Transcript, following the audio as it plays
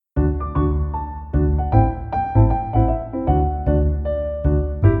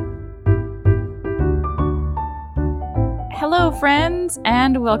friends,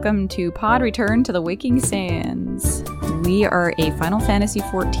 and welcome to Pod Return to the Waking Sands. We are a Final Fantasy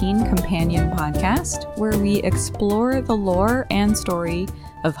XIV companion podcast where we explore the lore and story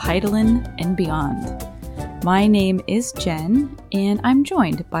of Hydaelyn and beyond. My name is Jen, and I'm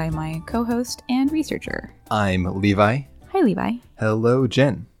joined by my co-host and researcher. I'm Levi. Hi, Levi. Hello,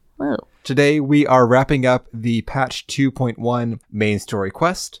 Jen. Hello. Today we are wrapping up the patch 2.1 main story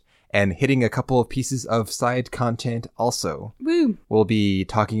quest and hitting a couple of pieces of side content also. Woo! We'll be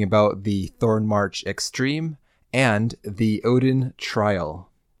talking about the Thorn March Extreme and the Odin Trial.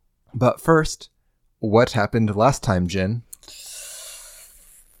 But first, what happened last time, Jen?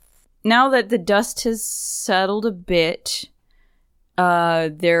 Now that the dust has settled a bit,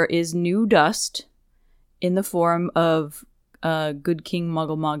 there is new dust in the form of Good King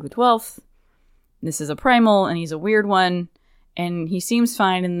Muggle Mog the 12th. This is a primal, and he's a weird one. And he seems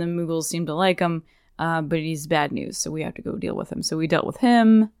fine, and the Moogles seem to like him, but he's bad news, so we have to go deal with him. So we dealt with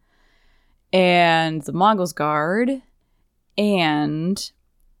him, and the Moggles Guard, and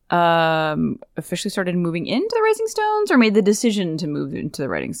officially started moving into the Rising Stones, or made the decision to move into the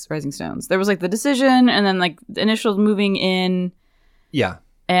Rising Stones. There was, like, the decision, and then, like, the initial moving in. Yeah.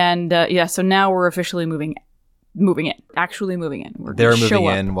 And, so now we're officially actually moving in. They're moving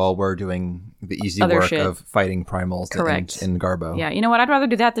in while we're doing the easy Other work shit. of fighting primals. Correct. In Garbo. Yeah, you know what? I'd rather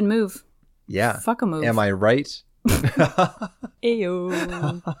do that than move. Yeah. Fuck a move. Am I right?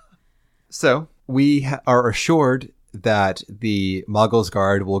 Ayo. So, we are assured that the Moggles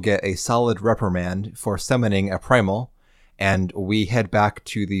Guard will get a solid reprimand for summoning a primal, and we head back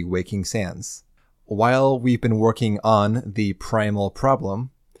to the Waking Sands. While we've been working on the primal problem,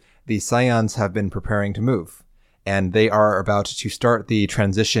 the Scions have been preparing to move, and they are about to start the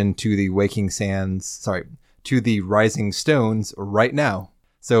transition to the to the Rising Stones right now.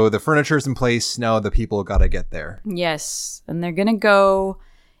 So the furniture's in place, now the people gotta get there. Yes, and they're gonna go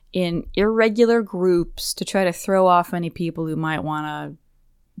in irregular groups to try to throw off any people who might want to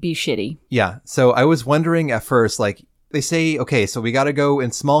be shitty. Yeah, so I was wondering at first, like, they say, okay, so we gotta go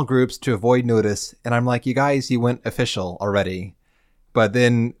in small groups to avoid notice, and I'm like, you guys, you went official already. But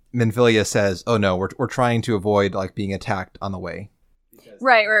then Minfilia says, oh no, we're trying to avoid, like, being attacked on the way.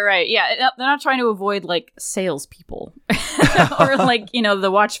 Right. Yeah, they're not trying to avoid, like, salespeople. Or, like,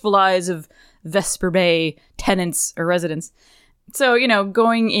 the watchful eyes of Vesper Bay tenants or residents. So,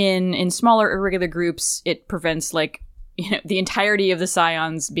 going in smaller, irregular groups, it prevents, like, the entirety of the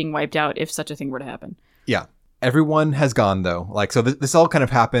Scions being wiped out if such a thing were to happen. Yeah. Everyone has gone, though. Like, so this all kind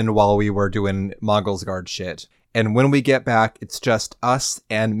of happened while we were doing Moggles Guard shit. And when we get back, it's just us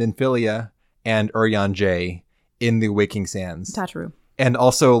and Minfilia and Urianger in the Waking Sands. Tataru. And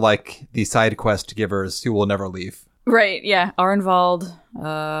also, like, the side quest givers who will never leave. Right, yeah. Arenvald.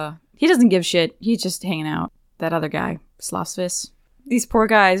 He doesn't give shit. He's just hanging out. That other guy, Slosvis. These poor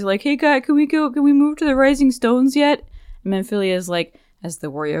guys are like, hey, guy, can we move to the Rising Stones yet? And Minfilia is like, has the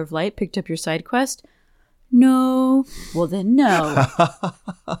Warrior of Light picked up your side quest? No. Well, then no.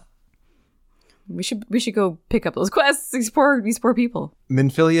 We should go pick up those quests. These poor people.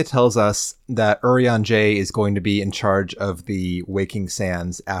 Minfilia tells us that Urianger is going to be in charge of the Waking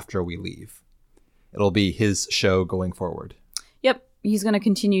Sands after we leave. It'll be his show going forward. Yep. He's going to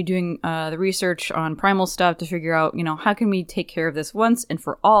continue doing the research on primal stuff to figure out, how can we take care of this once and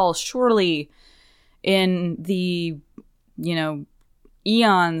for all? Surely in the,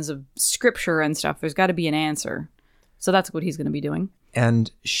 eons of scripture and stuff, there's got to be an answer. So that's what he's going to be doing.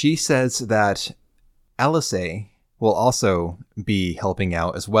 And she says that Alice will also be helping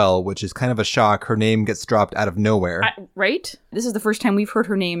out as well, which is kind of a shock. Her name gets dropped out of nowhere. Right? This is the first time we've heard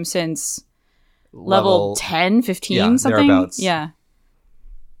her name since level 10, 15, something? Thereabouts. Yeah.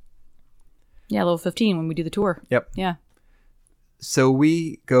 Yeah, level 15 when we do the tour. Yep. Yeah. So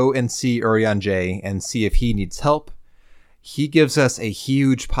we go and see Urianger and see if he needs help. He gives us a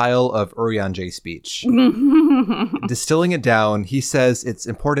huge pile of Urianger speech. Distilling it down, he says it's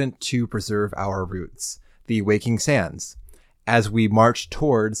important to preserve our roots, the Waking Sands, as we march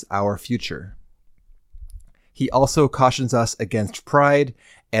towards our future. He also cautions us against pride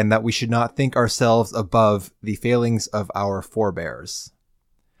and that we should not think ourselves above the failings of our forebears.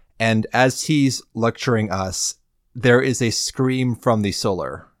 And as he's lecturing us, there is a scream from the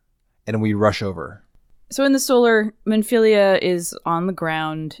Solar, and we rush over. So in the Solar, Minfilia is on the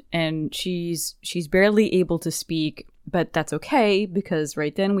ground, and she's barely able to speak, but that's okay, because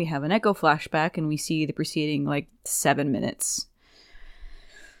right then we have an echo flashback, and we see the preceding, 7 minutes.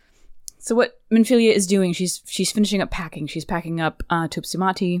 So what Minfilia is doing, she's finishing up packing. She's packing up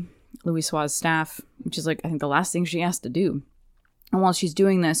Tupsimati, Louisoire's staff, which is, I think the last thing she has to do. And while she's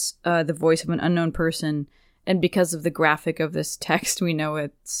doing this, the voice of an unknown person And because of the graphic of this text, we know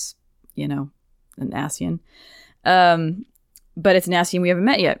it's, an Ascian. But it's an Ascian we haven't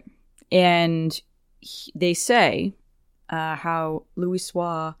met yet. And they say how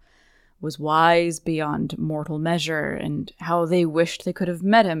Louisoix was wise beyond mortal measure and how they wished they could have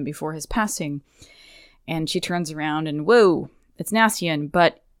met him before his passing. And she turns around and, whoa, it's Ascian,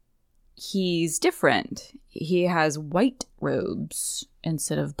 but he's different. He has white robes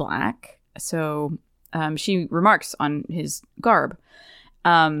instead of black. So she remarks on his garb.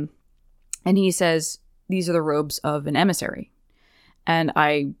 And he says, these are the robes of an emissary. And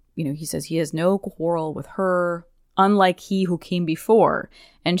he says he has no quarrel with her, unlike he who came before.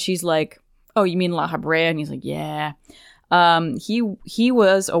 And she's like, oh, you mean La Habrea? And he's like, yeah. He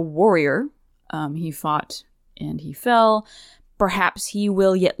was a warrior. He fought and he fell. Perhaps he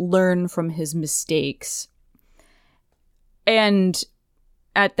will yet learn from his mistakes. And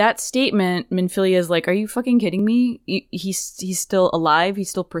at that statement, Minfilia is like, are you fucking kidding me? He's still alive. He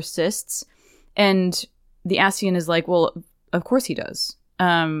still persists. And the Ascian is like, well, of course he does.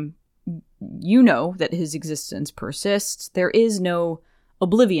 You know that his existence persists. There is no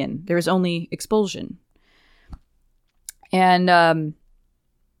oblivion. There is only expulsion. And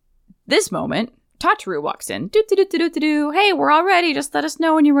this moment, Tataru walks in. Do. Hey, we're all ready. Just let us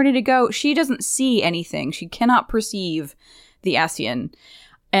know when you're ready to go. She doesn't see anything. She cannot perceive the Ascian.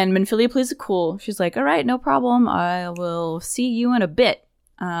 And Minfilia plays it cool. She's like, all right, no problem. I will see you in a bit.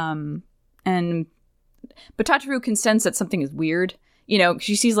 But Tataru can sense that something is weird.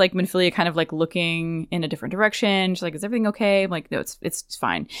 She sees like Minfilia kind of like looking in a different direction. She's like, is everything okay? I'm like, no, it's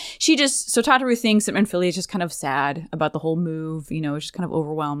fine. So Tataru thinks that Minfilia is just kind of sad about the whole move, just kind of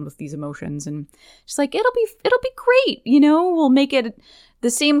overwhelmed with these emotions. And she's like, it'll be great. We'll make it the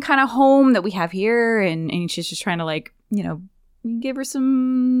same kind of home that we have here. And she's just trying to like, give her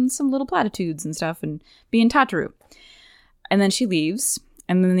some little platitudes and stuff and be in Tataru. And then she leaves.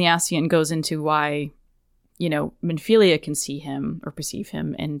 And then the Ascian goes into why, Minfilia can see him or perceive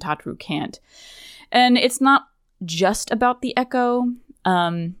him and Tataru can't. And it's not just about the echo.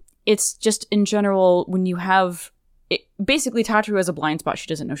 It's just in general, when you have... basically, Tataru has a blind spot she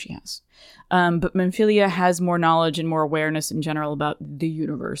doesn't know she has. But Minfilia has more knowledge and more awareness in general about the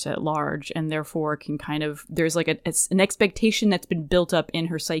universe at large, and therefore can kind of... There's like an expectation that's been built up in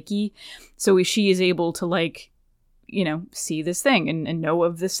her psyche. So she is able to like... see this thing and know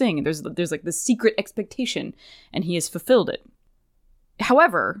of this thing. And there's like this secret expectation, and he has fulfilled it.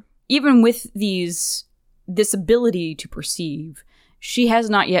 However, even with this ability to perceive, she has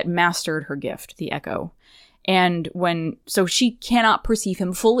not yet mastered her gift, the echo. And so she cannot perceive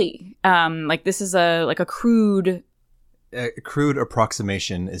him fully. This is a crude... A crude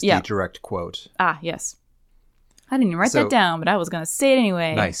approximation is the direct quote. Ah, yes. I didn't even write that down, but I was going to say it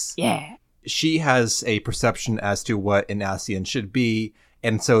anyway. Nice. Yeah. She has a perception as to what an Ascian should be,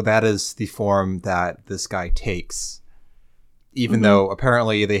 and so that is the form that this guy takes. Even though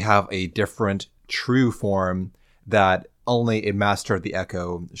apparently they have a different true form that only a master of the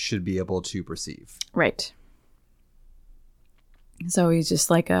echo should be able to perceive. Right. So he's just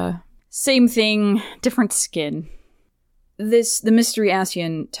like a same thing, different skin. The mystery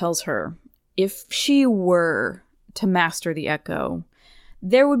Ascian tells her if she were to master the echo,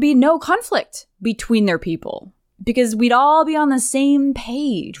 there would be no conflict between their people because we'd all be on the same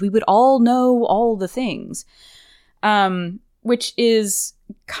page. We would all know all the things, which is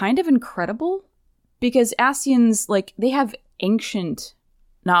kind of incredible because Ascians, like, they have ancient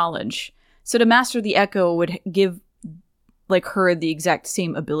knowledge. So to master the echo would give like her the exact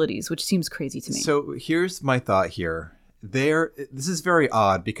same abilities, which seems crazy to me. So here's my thought here. This is very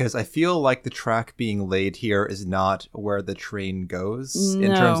odd because I feel like the track being laid here is not where the train goes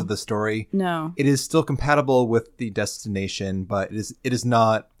in terms of the story. No. It is still compatible with the destination, but it is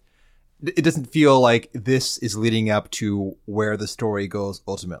not. It doesn't feel like this is leading up to where the story goes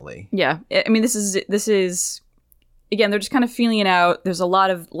ultimately. Yeah. I mean, this is again, they're just kind of feeling it out. There's a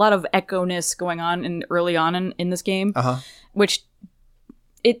lot of echo-ness going on early on in this game, which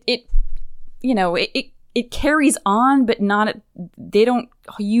it carries on, but they don't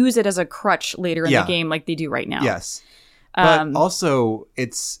use it as a crutch later in the game like they do right now. Yes. But also,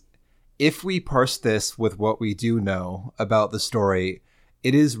 if we parse this with what we do know about the story,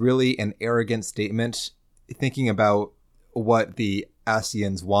 it is really an arrogant statement thinking about what the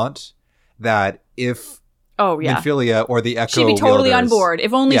Ascians want, that if Minfilia or the Echo she'd be totally wielders, on board.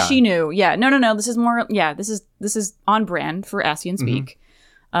 If only she knew. Yeah. No. This is more. Yeah. This is on brand for Ascian speak.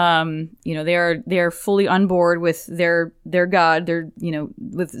 They are fully on board with their god. They're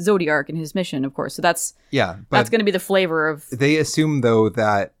with Zodiark and his mission, of course. So that's going to be the flavor of. They assume though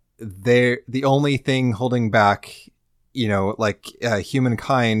that they're the only thing holding back,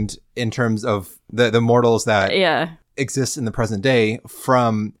 humankind in terms of the mortals that exist in the present day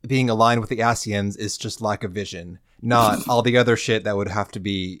from being aligned with the Ascians is just lack of vision, not all the other shit that would have to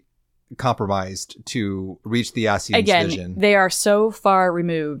be compromised to reach the Ascians' vision. They are so far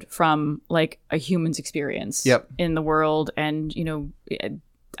removed from like a human's experience in the world, and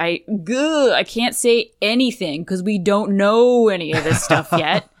I can't say anything because we don't know any of this stuff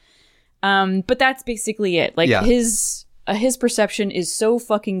yet. But that's basically it. Like his perception is so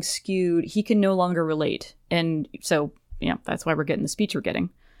fucking skewed, he can no longer relate, and so that's why we're getting the speech we're getting.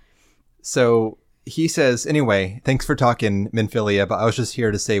 So he says, anyway, thanks for talking, Minfilia, but I was just here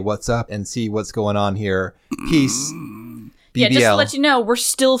to say what's up and see what's going on here. Peace. BBL. Yeah, just to let you know, we're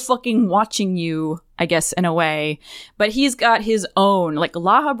still fucking watching you, I guess, in a way. But he's got his own. Like,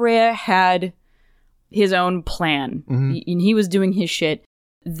 La Habrea had his own plan. And he was doing his shit.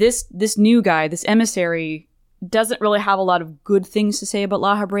 This new guy, this emissary, doesn't really have a lot of good things to say about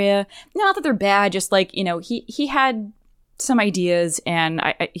La Habrea. Not that they're bad, just like, he had some ideas, and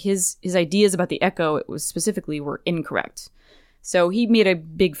his ideas about the Echo specifically were incorrect. So he made a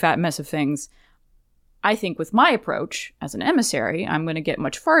big fat mess of things. I think with my approach as an emissary, I'm going to get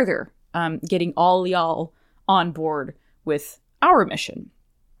much farther, getting all y'all on board with our mission.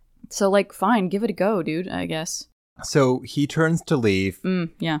 So, like, fine, give it a go, dude, I guess. So he turns to leave.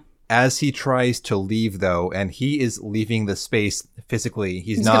 Yeah. As he tries to leave, though, and he is leaving the space physically.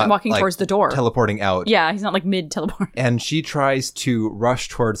 He's not walking towards the door. Teleporting out. Yeah, he's not like mid-teleport. And she tries to rush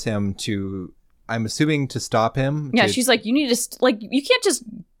towards him to, I'm assuming, to stop him. Yeah, she's like, you need to, you can't just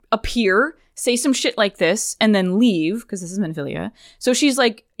appear, say some shit like this, and then leave, because this is Minfilia. So she's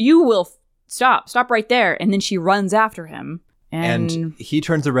like, you will stop right there. And then she runs after him. And he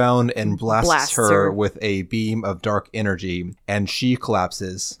turns around and blasts her with a beam of dark energy, and she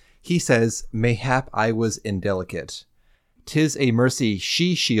collapses. He says, mayhap I was indelicate. 'Tis a mercy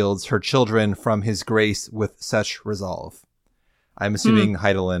she shields her children from his grace with such resolve. I'm assuming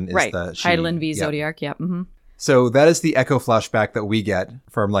Hydaelyn is the she. Hydaelyn v. Zodiac, Mm-hmm. So that is the Echo flashback that we get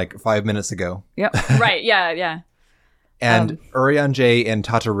from like 5 minutes ago. Yep, right, yeah. And Urianger and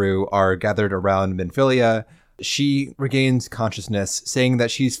Tataru are gathered around Minfilia. She regains consciousness, saying that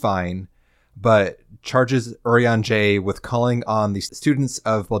she's fine, but charges Urianger with calling on the students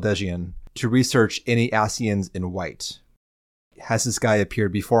of Baldesion to research any Ascians in white. Has this guy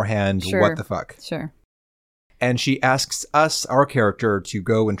appeared beforehand? Sure. What the fuck? Sure. And she asks us, our character, to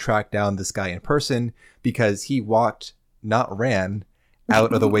go and track down this guy in person because he walked, not ran,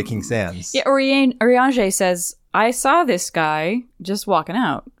 out of the Waking Sands. Yeah, Urianger says, I saw this guy just walking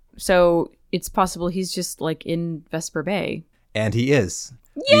out. So it's possible he's just like in Vesper Bay. And he is.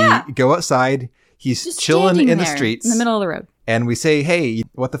 Yeah. We go outside. He's just chilling in the streets. In the middle of the road. And we say, hey,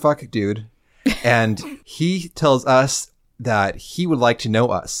 what the fuck, dude? And he tells us that he would like to know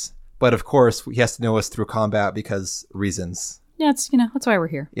us. But of course, he has to know us through combat because reasons. Yeah, it's, that's why we're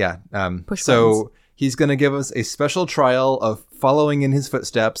here. Yeah. Push so buttons. He's going to give us a special trial of following in his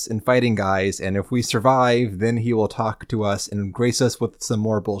footsteps and fighting guys. And if we survive, then he will talk to us and grace us with some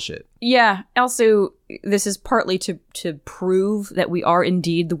more bullshit. Yeah. Also, this is partly to prove that we are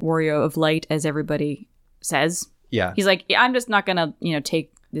indeed the warrior of light, as everybody says. Yeah. He's like, I'm just not going to,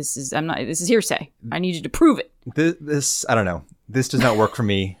 take this is hearsay. I need you to prove it. This I don't know. This does not work for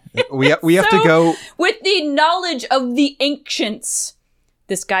me. We have to go with the knowledge of the ancients.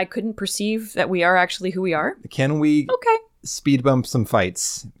 This guy couldn't perceive that we are actually who we are. Can we speed bump some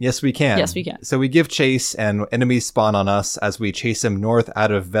fights? Yes, we can. Yes, we can. So we give chase, and enemies spawn on us as we chase him north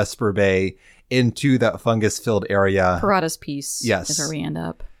out of Vesper Bay into that fungus-filled area. Parada's Peace. Yes. Is where we end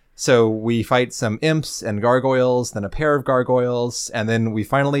up. So we fight some imps and gargoyles, then a pair of gargoyles, and then we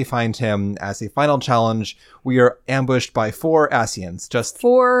finally find him as a final challenge. We are ambushed by 4 Ascians. Just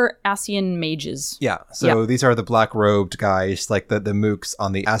 4 Ascian mages. Yeah. So these are the black-robed guys, like the mooks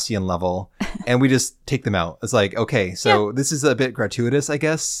on the Ascian level, and we just take them out. It's like, okay, so this is a bit gratuitous, I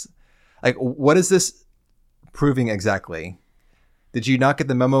guess. Like, what is this proving exactly? Did you not get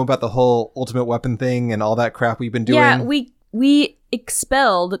the memo about the whole ultimate weapon thing and all that crap we've been doing? Yeah, we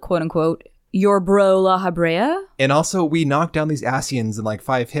expelled, quote unquote, your bro La Habrea. And also we knocked down these Ascians in like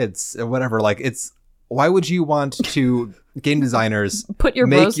 5 hits or whatever. Like, it's, why would you want to, game designers, put your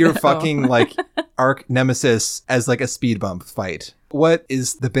make your fucking like arch nemesis as like a speed bump fight? What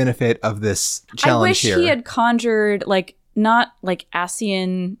is the benefit of this challenge here? I wish he had conjured like, not like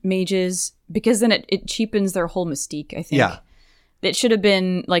Ascian mages, because then it cheapens their whole mystique, I think. Yeah. It should have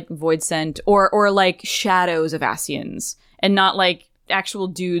been like Void Sent or like shadows of Ascians, and not like actual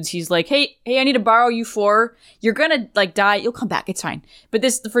dudes. He's like, hey, I need to borrow you for. You're gonna like die. You'll come back. It's fine. But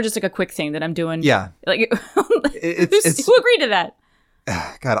this for just like a quick thing that I'm doing. Yeah. Like, It's who agreed to that?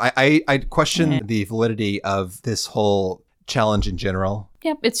 God, I question the validity of this whole challenge in general.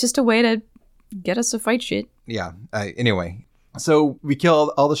 Yep, it's just a way to get us to fight shit. Yeah. Anyway, so we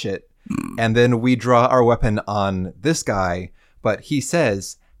kill all the shit, and then we draw our weapon on this guy, but he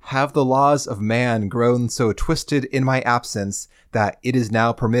says, "Have the laws of man grown so twisted in my absence that it is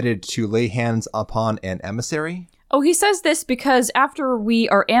now permitted to lay hands upon an emissary?" Oh, he says this because after we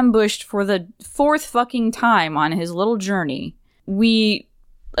are ambushed for the 4th fucking time on his little journey, we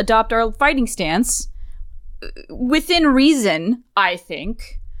adopt our fighting stance within reason, I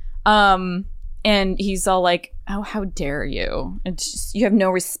think. And he's all like, "Oh, how dare you? It's just, you have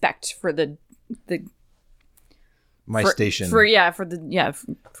no respect for My station. For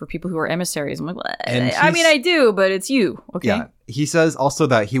people who are emissaries." I'm like, well, I mean, I do, but it's you. Okay. Yeah. He says also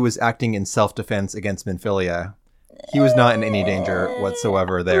that he was acting in self-defense against Minfilia. He was not in any danger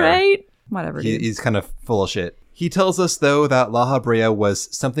whatsoever there. Right? Whatever. He's kind of full of shit. He tells us, though, that La Habrea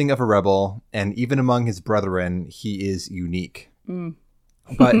was something of a rebel, and even among his brethren, he is unique.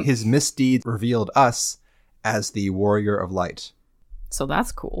 But his misdeeds revealed us as the warrior of light. So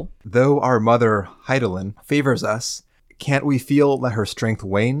that's cool. Though our mother, Hydaelyn, favors us, can't we feel that her strength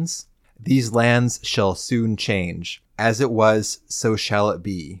wanes? These lands shall soon change. As it was, so shall it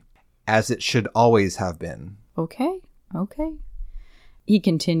be. As it should always have been. Okay. He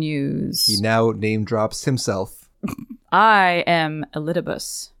continues. He now name drops himself. I am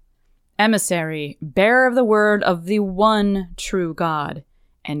Elidibus, emissary, bearer of the word of the one true God,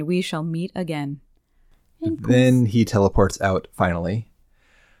 and we shall meet again. Then he teleports out, finally.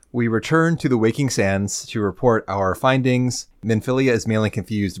 We return to the Waking Sands to report our findings. Minfilia is mainly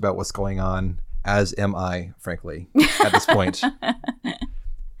confused about what's going on, as am I, frankly, at this point.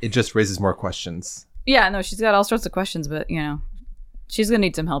 It just raises more questions. Yeah, no, she's got all sorts of questions, but, she's going to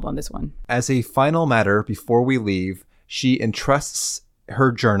need some help on this one. As a final matter, before we leave, she entrusts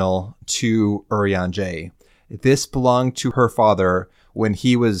her journal to Urianger. This belonged to her father when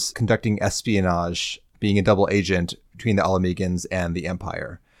he was conducting espionage, being a double agent between the Ala Mhigans and the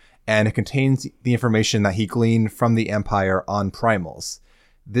Empire. And it contains the information that he gleaned from the Empire on primals.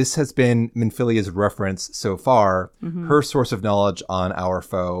 This has been Minfilia's reference so far, her source of knowledge on our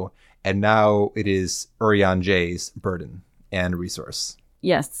foe, and now it is Urianger's burden and resource.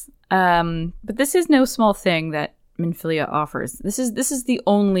 Yes. But this is no small thing that Minfilia offers. This is the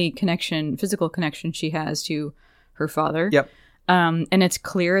only connection, physical connection she has to her father. Yep. And it's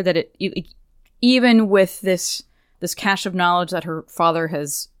clear that even with this cache of knowledge that her father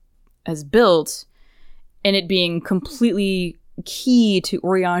has built, and it being completely key to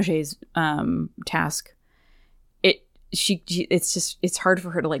Urianger's task, it's hard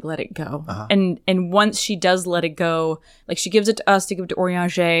for her to like let it go. And once she does let it go, like she gives it to us to give it to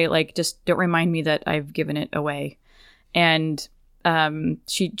Urianger, like just don't remind me that I've given it away. And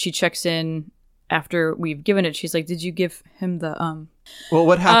she checks in after we've given it. She's like, "Did you give him the Well,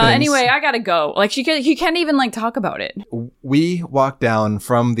 what happens? Anyway, I gotta go. Like he can't even like talk about it. We walk down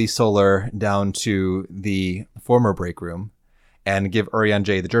from the solar down to the former break room and give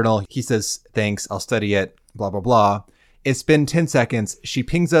Urianger the journal. He says, "Thanks, I'll study it, blah, blah, blah." It's been 10 seconds. She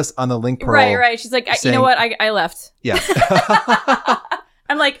pings us on the link pearl. Right. She's like, saying, you know what? I left. Yeah.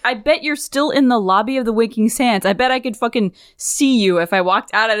 I'm like, I bet you're still in the lobby of the Waking Sands. I bet I could fucking see you if I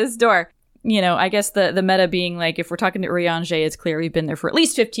walked out of this door. I guess the meta being like, if we're talking to Urianger, it's clear we've been there for at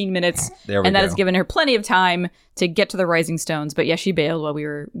least 15 minutes. There we and that go. has given her plenty of time to get to the Rising Stones. But yeah, she bailed while we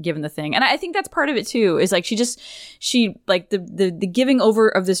were given the thing. And I think that's part of it too, is like she like the giving over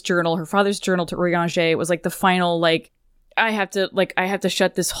of this journal, her father's journal to Urianger, was like the final, like, I have to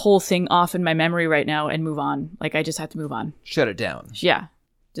shut this whole thing off in my memory right now and move on. Like, I just have to move on. Shut it down. Yeah.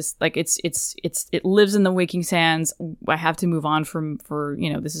 Just like it lives in the Waking Sands. I have to move on it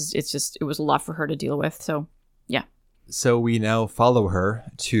was a lot for her to deal with. So yeah. So we now follow her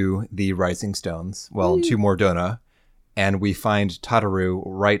to the Rising Stones, to Mor Dhona, and we find Tataru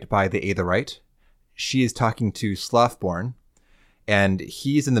right by the Aetheryte. She is talking to Slothborn, and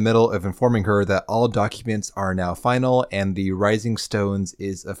he's in the middle of informing her that all documents are now final and the Rising Stones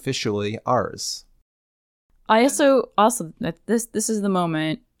is officially ours. I also this is the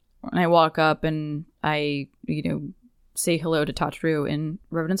moment when I walk up and I say hello to Tataru in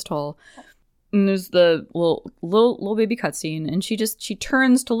Revenant's Toll, and there's the little baby cutscene, and she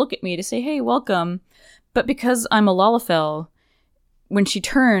turns to look at me to say, "Hey, welcome," but because I'm a Lalafell, when she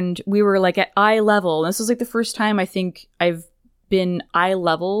turned, we were like at eye level. And this was like the first time I think I've been eye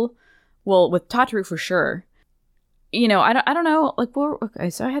level, well, with Tataru for sure. I don't know. Like, okay,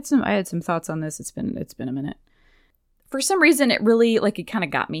 so I had some thoughts on this. It's been a minute. For some reason, it really, like, it kind of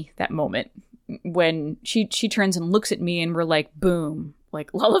got me that moment when she turns and looks at me and we're like, boom,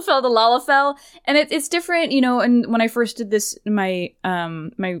 like Lalafell to Lalafell. And it's different, and when I first did this, my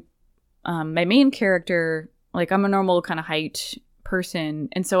main character, like, I'm a normal kind of height person.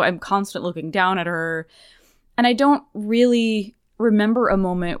 And so I'm constantly looking down at her. And I don't really remember a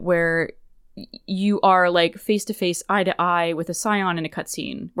moment where you are like face to face, eye to eye with a scion in a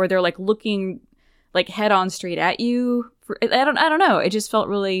cutscene where they're like looking like head on straight at you. I don't know. It just felt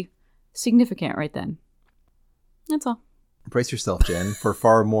really significant right then. That's all. Brace yourself, Jen, for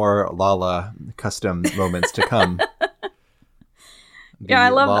far more Lala custom moments to come. Yeah, I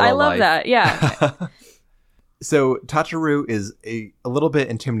love that. Yeah. So Tataru is a little bit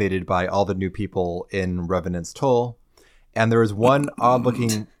intimidated by all the new people in Revenant's Toll. And there is one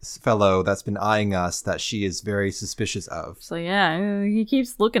odd-looking fellow that's been eyeing us that she is very suspicious of. So yeah, he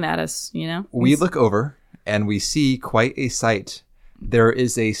keeps looking at us, We look over, and we see quite a sight. There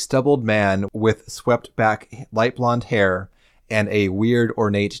is a stubbled man with swept-back light blonde hair and a weird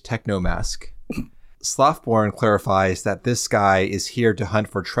ornate techno mask. Slothborn clarifies that this guy is here to hunt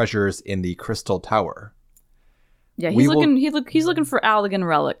for treasures in the Crystal Tower. Yeah, he's looking for Allagan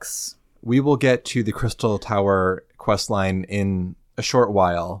relics. We will get to the Crystal Tower questline in a short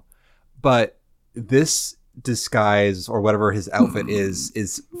while, but this disguise or whatever his outfit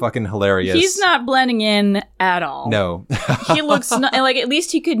is fucking hilarious. He's not blending in at all. No. He looks like, at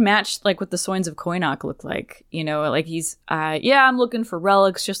least he could match like what the Soins of Koinok look like. Like he's I'm looking for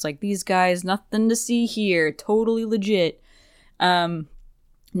relics just like these guys. Nothing to see here. Totally legit.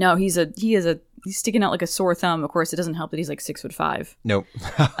 No, he's sticking out like a sore thumb. Of course, it doesn't help that he's like 6'5". Nope.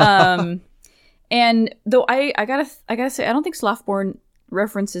 And though I gotta say, I don't think Slothborn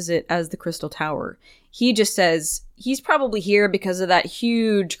references it as the Crystal Tower. He just says he's probably here because of that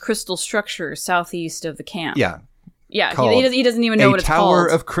huge crystal structure southeast of the camp. Yeah. Yeah. He doesn't even know what it's called. A tower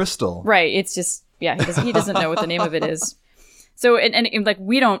of crystal. Right. It's just, he doesn't know what the name of it is. So, and like,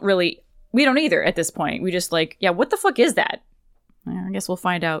 we don't either at this point. We just like, what the fuck is that? I guess we'll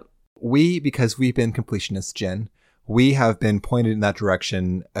find out. Because we've been completionists, Jen, we have been pointed in that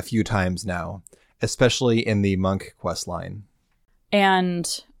direction a few times now, especially in the monk quest line. And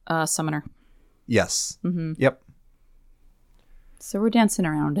summoner. Yes. Mm-hmm. Yep. So we're dancing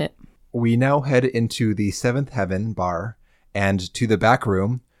around it. We now head into the Seventh Heaven bar and to the back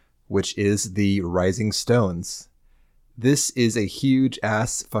room, which is the Rising Stones. This is a huge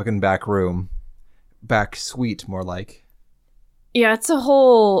ass fucking back room. Back suite, more like. Yeah, it's a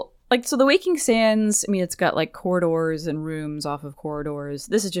whole... Like, so the Waking Sands, I mean, it's got, like, corridors and rooms off of corridors.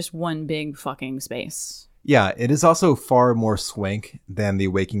 This is just one big fucking space. Yeah, it is also far more swank than the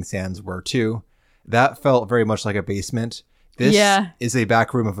Waking Sands were, too. That felt very much like a basement. This is a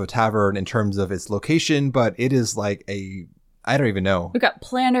back room of a tavern in terms of its location, but it is like I don't even know. We've got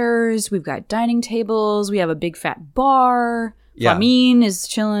planters, we've got dining tables, we have a big fat bar. Yeah. Flamine is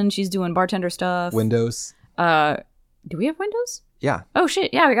chilling, she's doing bartender stuff. Windows. Do we have windows? Yeah. Oh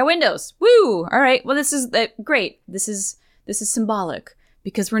shit, yeah, we got windows. Woo! All right, well this is great. This is symbolic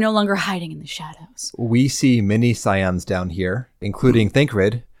because we're no longer hiding in the shadows. We see many scions down here, including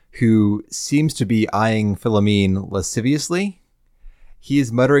Thancred, who seems to be eyeing Philomene lasciviously. He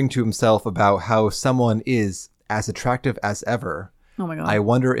is muttering to himself about how someone is as attractive as ever. Oh my god. I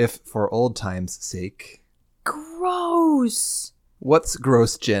wonder if for old times' sake. Gross. What's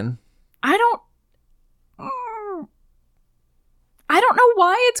gross, Jin? I don't know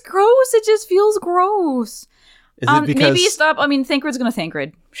why it's gross. It just feels gross. Is it because... Maybe stop. I mean, Thancred's gonna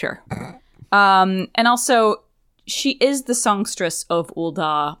Thancred. Sure. And also, she is the songstress of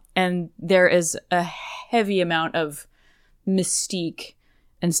Ul'dah, and there is a heavy amount of mystique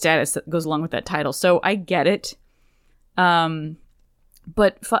and status that goes along with that title. So I get it.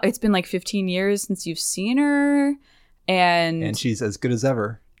 But it's been like 15 years since you've seen her, and she's as good as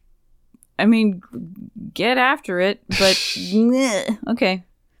ever. I mean, get after it, but okay.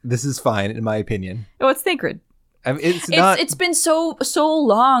 This is fine, in my opinion. Oh, it's Thancred. I mean, it's been so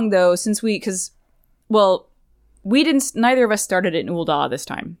long though since neither of us started it in Ul'dah this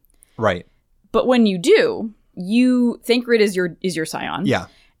time. Right. But when you do, Thancred is your scion. Yeah.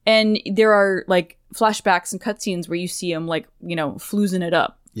 And there are like flashbacks and cutscenes where you see him like, floozing it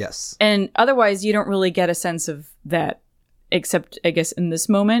up. Yes. And otherwise you don't really get a sense of that, except I guess in this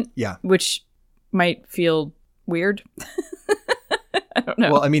moment. Yeah. Which might feel weird. I don't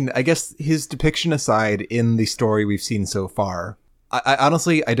know. Well, I mean, I guess his depiction aside in the story we've seen so far, I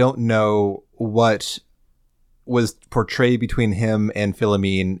honestly, I don't know what was portrayed between him and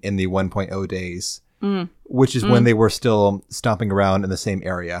Philomene in the 1.0 days. which is when they were still stomping around in the same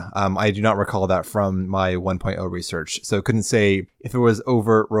area. I do not recall that from my 1.0 research, so couldn't say if it was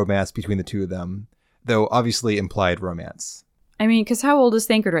overt romance between the two of them, though obviously implied romance. I mean, because how old is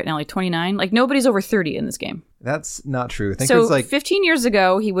Thancred right now? Like 29? Like, nobody's over 30 in this game. That's not true. So, like 15 years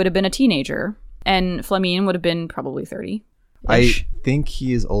ago, he would have been a teenager, and Flamine would have been probably 30. I think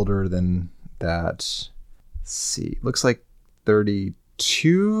he is older than that. Let's see. Looks like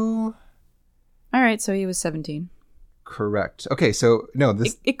 32? All right, so he was 17. Correct. Okay, so, no,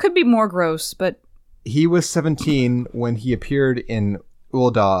 this... It could be more gross, but... He was 17 when he appeared in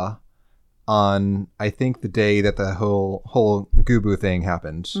Ul'dah on, I think, the day that the whole Gubu thing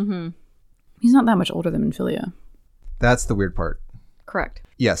happened. Mm-hmm. He's not that much older than Minfilia. That's the weird part. Correct.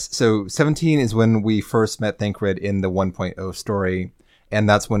 Yes, so 17 is when we first met Thancred in the 1.0 story, and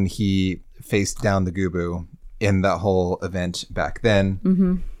that's when he faced down the Gubu in that whole event back then.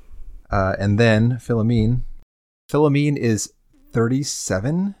 Mm-hmm. And then Philomene is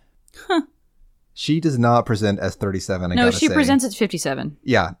 37? Huh. She does not present as 37, No, she presents as 57.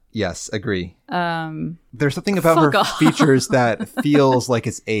 Yeah, yes, agree. There's something Fuck about her off. features that feels like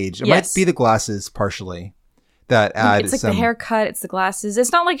it's age. It might Yes. be the glasses, partially, that add It's like some... the haircut, it's the glasses.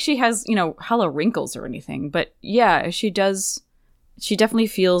 It's not like she has, hella wrinkles or anything. But yeah, she definitely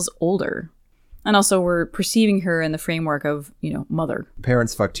feels older. And also we're perceiving her in the framework of, mother.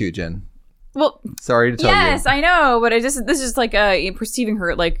 Parents fuck too, Jen. Well, Sorry to tell you. yes, I know, but this is like perceiving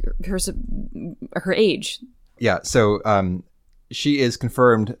her like her age. Yeah, so she is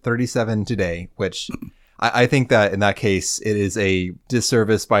confirmed 37 today, which I think that in that case, it is a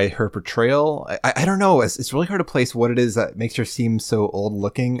disservice by her portrayal. I don't know. It's really hard to place what it is that makes her seem so old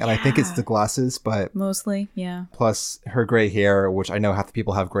looking. And I think it's the glasses, but Mostly, yeah. plus her gray hair, which I know half the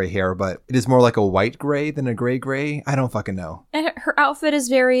people have gray hair, but it is more like a white gray than a gray. I don't fucking know. And her outfit is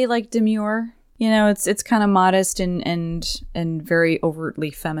very like demure. It's kind of modest and very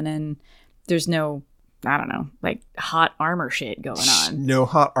overtly feminine. There's no, I don't know, like hot armor shit going on. No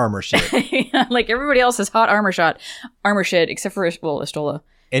hot armor shit. Like everybody else has hot armor shit, except for Estola.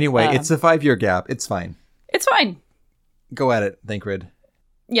 Anyway, it's a 5-year gap. It's fine. It's fine. Go at it, Thancred.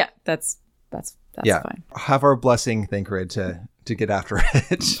 Yeah, that's Yeah. fine. Have our blessing, Thancred, to get after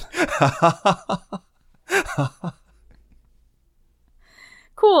it.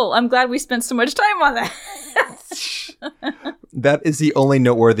 Cool. I'm glad we spent so much time on that. That is the only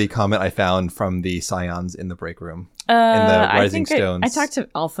noteworthy comment I found from the Scions in the break room. In the Rising Stones. I talked to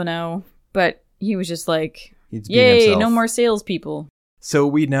Alphino, but he was just like, He's being yay, himself. no more salespeople. So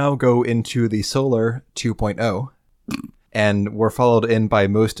we now go into the Solar 2.0, and we're followed in by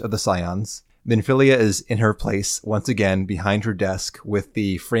most of the Scions. Minfilia is in her place, once again, behind her desk with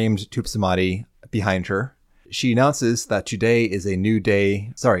the framed Tup Samadhi behind her. She announces that today is a new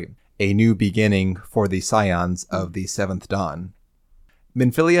beginning for the Scions of the Seventh Dawn.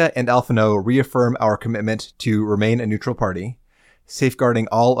 Minfilia and Alphino reaffirm our commitment to remain a neutral party, safeguarding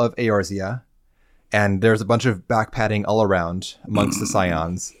all of Eorzea, and there's a bunch of backpatting all around amongst the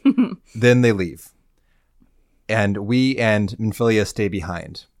Scions. Then they leave. And we and Minfilia stay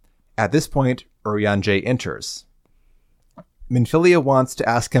behind. At this point, Urianger enters. Minfilia wants to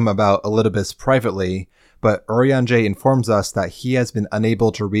ask him about Elidibus privately, but Urianger informs us that he has been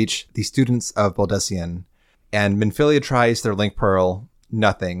unable to reach the students of Baldesion, and Minfilia tries their link pearl,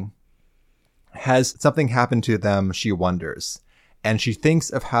 nothing. Has something happened to them, she wonders, and she thinks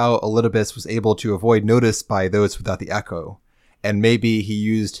of how Elidibus was able to avoid notice by those without the echo, and maybe he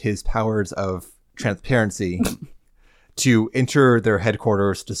used his powers of transparency to enter their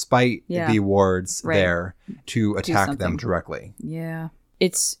headquarters despite the wards there to attack them directly. Yeah.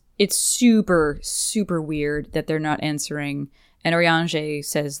 It's super, super weird that they're not answering. And Urianger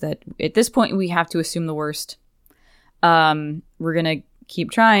says that at this point we have to assume the worst. We're going to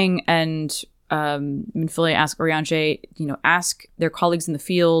keep trying. And Minfilia asks Urianger, ask their colleagues in the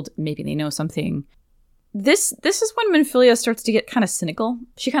field. Maybe they know something. This is when Minfilia starts to get kind of cynical.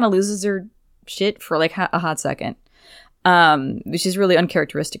 She kind of loses her shit for like a hot second. Which is really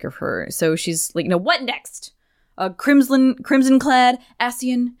uncharacteristic of her. So she's like, what next? Crimson-clad,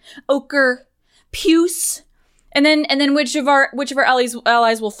 Ascian, Ochre, Puce, and then which of our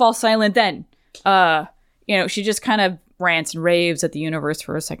allies will fall silent then? She just kind of rants and raves at the universe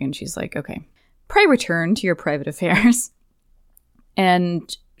for a second. She's like, okay, pray return to your private affairs.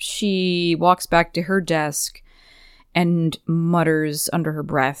 And she walks back to her desk and mutters under her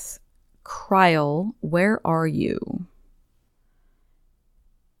breath, Kryl, where are you?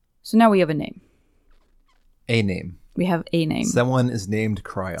 So now we have a name. A name. We have a name. Someone is named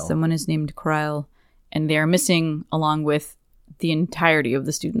Kryl. Someone is named Kryl, and they are missing along with the entirety of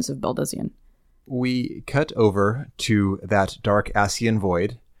the students of Baldesion. We cut over to that dark Ascian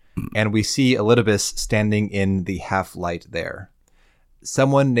void, and we see Elidibus standing in the half-light there.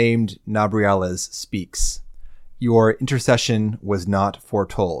 Someone named Nabriales speaks. Your intercession was not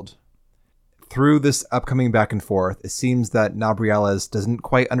foretold. Through this upcoming back and forth, it seems that Nabriales doesn't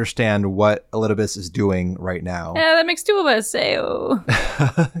quite understand what Elidibus is doing right now. Yeah, that makes two of us.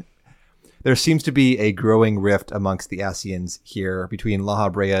 Ayo. There seems to be a growing rift amongst the Ascians here between La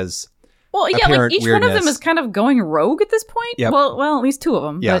Habrea's Well, yeah, like apparent each weirdness. one of them is kind of going rogue at this point. Yep. Well, at least two of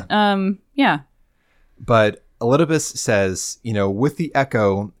them. Yeah. But, yeah. But Elidibus says, with the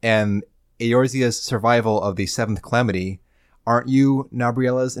Echo and Eorzea's survival of the Seventh Calamity, aren't you,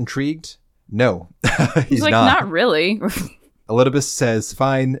 Nabriales, intrigued? No, he's like, not. not really. Elidibus says,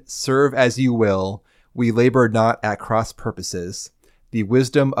 fine, serve as you will. We labor not at cross purposes. The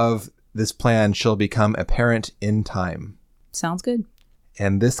wisdom of this plan shall become apparent in time. Sounds good.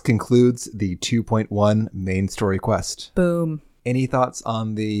 And this concludes the 2.1 main story quest. Boom. Any thoughts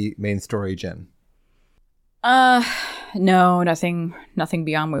on the main story, Jen? No, nothing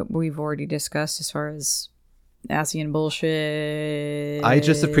beyond what we've already discussed as far as Ascian bullshit. I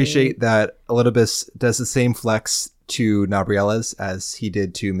just appreciate that Elidibus does the same flex to Nabriales as he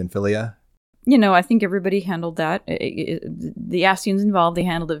did to Minfilia. I think everybody handled that. The Ascians involved, they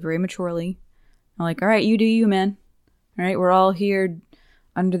handled it very maturely. I'm like, all right, you do you, man. All right, we're all here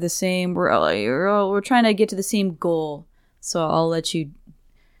under the same. We're trying to get to the same goal. So I'll let you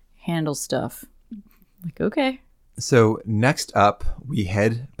handle stuff. Like, okay. So next up, we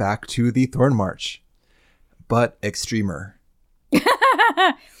head back to the Thorn March, but extremer.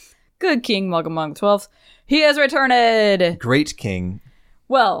 Good King Muggle 12th. He has returned. Great King.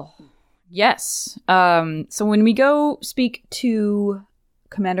 Well, yes. So when we go speak to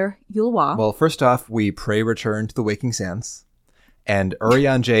Commander Yulwa. Well, first off, we pray return to the Waking Sands. And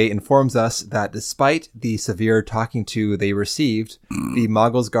Urianger informs us that despite the severe talking to they received, the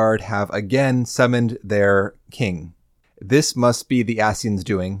Moggles Guard have again summoned their king. This must be the Ascians'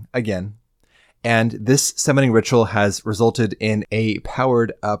 doing, again. And this summoning ritual has resulted in a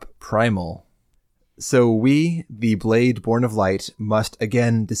powered-up primal. So we, the Blade Born of Light, must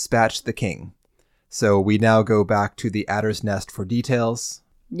again dispatch the king. So we now go back to the Adder's Nest for details.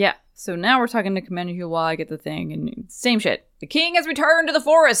 Yeah, so now we're talking to Commander Yulwa, I get the thing, and same shit. The king has returned to the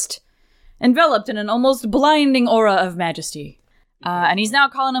forest, enveloped in an almost blinding aura of majesty. And he's now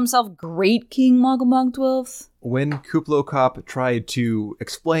calling himself Great King Muggle 12th. When Kuplokop tried to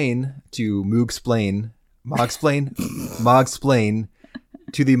explain to Mogsplain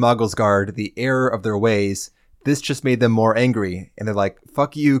to the Moggles Guard the error of their ways, this just made them more angry. And they're like,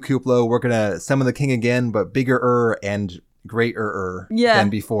 fuck you, Kuplo, we're gonna summon the king again, but bigger and greater than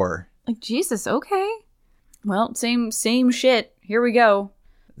before. Like, Jesus, okay. Well, same shit. Here we go.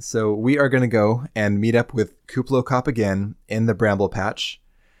 So we are going to go and meet up with Kuplokop again in the Bramble Patch.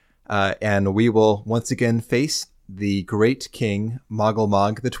 And we will once again face the great king,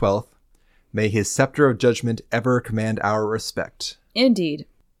 Moggle the 12th. May his scepter of judgment ever command our respect. Indeed.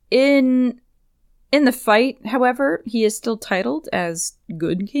 In the fight, however, he is still titled as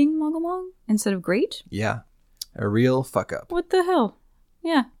Good King Moggle instead of Great. Yeah. A real fuck up. What the hell?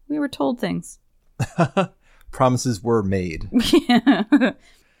 Yeah, we were told things. Promises were made. Yeah.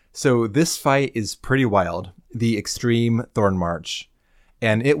 So this fight is pretty wild. The Extreme Thorn March.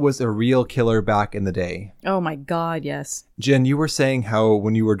 And it was a real killer back in the day. Oh my god, yes. Jen, you were saying how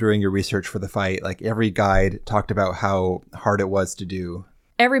when you were doing your research for the fight, like every guide talked about how hard it was to do.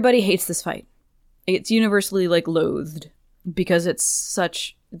 Everybody hates this fight. It's universally loathed because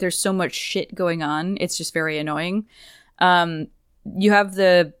there's so much shit going on. It's just very annoying. You have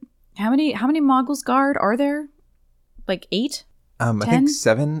how many Moggles Guard are there? 8? 10? I think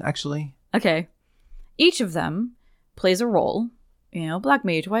 7 actually. Okay. Each of them plays a role. Black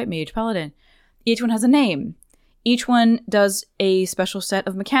mage, white mage, paladin. Each one has a name. Each one does a special set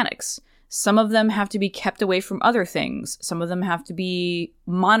of mechanics. Some of them have to be kept away from other things. Some of them have to be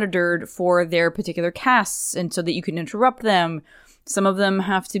monitored for their particular casts and so that you can interrupt them. Some of them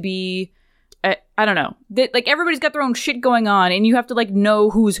have to be, I don't know. Everybody's got their own shit going on and you have to know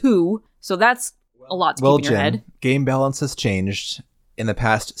who's who. So that's a lot to keep in your head. Game balance has changed in the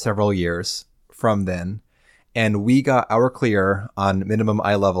past several years from then. And we got our clear on minimum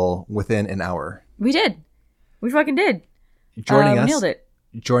eye level within an hour. We did. We fucking did. Nailed it.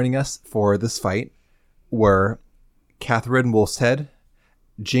 Joining us for this fight were Catherine Wolfshead,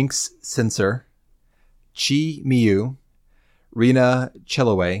 Jinx Cincer, Chi Miu, Rena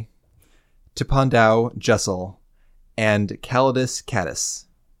Chelaway, Tipondau Jessel, and Calidus Caddis.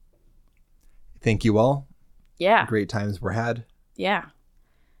 Thank you all. Yeah. Great times were had. Yeah.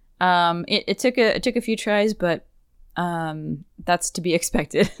 It took a few tries, but that's to be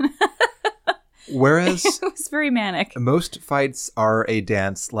expected. Whereas It was very manic. most fights are a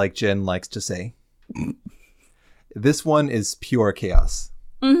dance, like Jen likes to say. This one is pure chaos.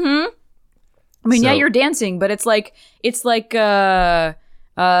 Mm-hmm. I mean, yeah, So- you're dancing, but it's like Marty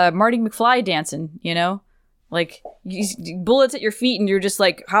McFly dancing, you know? Like bullets at your feet, and you're just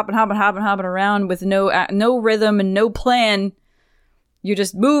like hopping around with no rhythm and no plan. You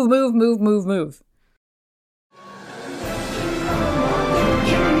just move. What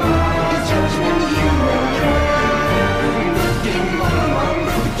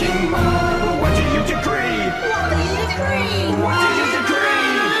do you decree? What do you decree? What do you decree?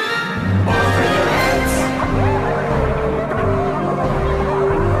 Over your heads!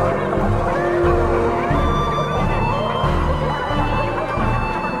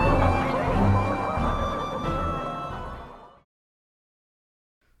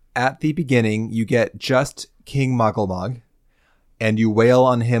 At the beginning, you get just King Mogglemog, and you wail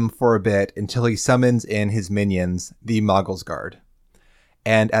on him for a bit until he summons in his minions, the Moggles Guard.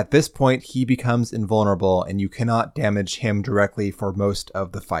 And at this point, he becomes invulnerable, and you cannot damage him directly for most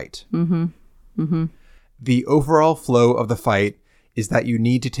of the fight. The overall flow of the fight is that you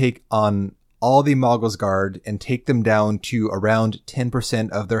need to take on all the Moggles Guard and take them down to around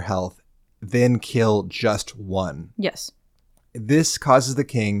 10% of their health, then kill just one. Yes. This causes the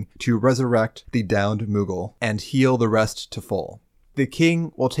king to resurrect the downed Moogle and heal the rest to full. The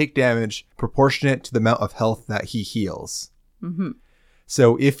king will take damage proportionate to the amount of health that he heals. Mm-hmm.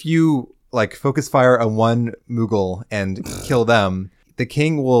 So if you focus fire on one Moogle and kill them, the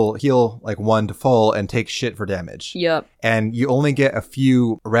king will heal one to full and take shit for damage. Yep. And you only get a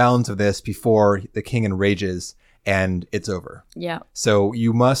few rounds of this before the king enrages and it's over. Yeah. So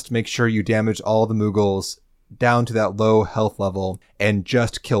you must make sure you damage all the Moogles down to that low health level and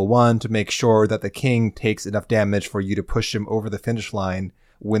just kill one to make sure that the king takes enough damage for you to push him over the finish line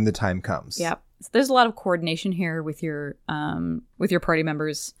when the time comes. Yeah. So there's a lot of coordination here with your party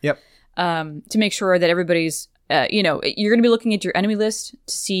members. Yep. To make sure that everybody's you're going to be looking at your enemy list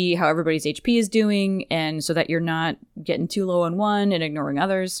to see how everybody's HP is doing, and so that you're not getting too low on one and ignoring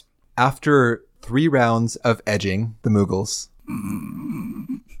others. After 3 rounds of edging the Moogles,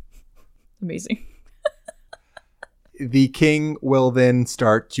 Amazing. the king will then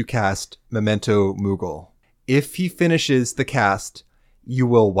start to cast Memento Moogle. If he finishes the cast, you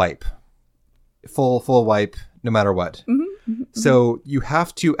will wipe. Full wipe, no matter what. So you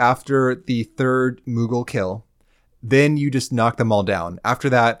have to, after the 3rd Moogle kill, then you just knock them all down. After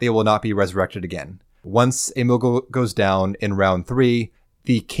that, they will not be resurrected again. Once a Moogle goes down in round 3,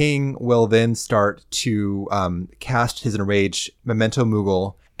 the king will then start to cast his enraged Memento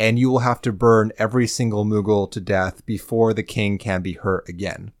Moogle, and you will have to burn every single Moogle to death before the king can be hurt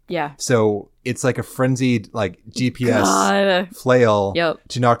again. Yeah. So it's like a frenzied GPS God. flail Yep.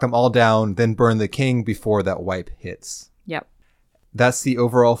 to knock them all down, then burn the king before that wipe hits. Yep. That's the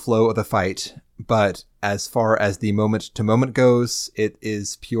overall flow of the fight, but as far as the moment to moment goes, it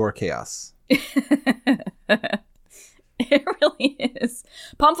is pure chaos. It really is.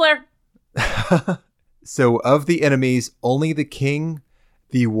 Palm flare. So of the enemies, only the king,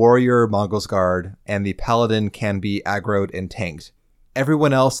 the warrior Mongols Guard, and the paladin can be aggroed and tanked.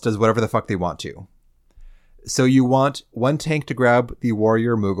 Everyone else does whatever the fuck they want to. So you want one tank to grab the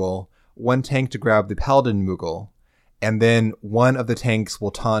warrior Moogle, one tank to grab the paladin Moogle, and then one of the tanks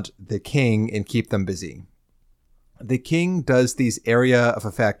will taunt the king and keep them busy. The king does these area of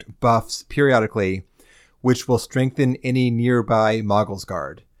effect buffs periodically, which will strengthen any nearby Moggles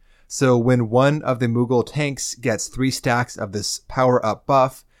Guard. So when one of the Moogle tanks gets 3 stacks of this power-up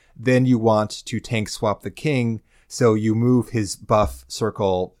buff, then you want to tank swap the king, so you move his buff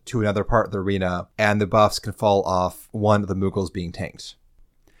circle to another part of the arena, and the buffs can fall off one of the Moogles being tanked.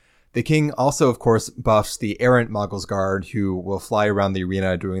 The king also, of course, buffs the errant Moggles Guard, who will fly around the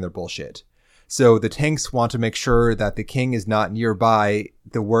arena doing their bullshit. So the tanks want to make sure that the king is not nearby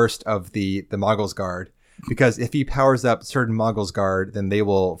the worst of the Moggles Guard, because if he powers up certain Moggles Guard, then they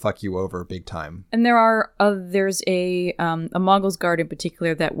will fuck you over big time. And there's a Moggles Guard in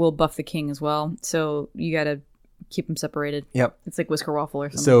particular that will buff the king as well. So you gotta keep them separated. Yep. It's like Whisker Waffle or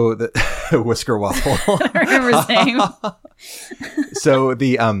something. So the Whisker Waffle. I remember saying. So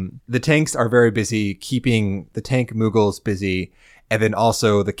the tanks are very busy keeping the tank Moogles busy, and then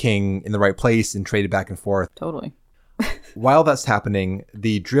also the king in the right place and traded back and forth. Totally. While that's happening,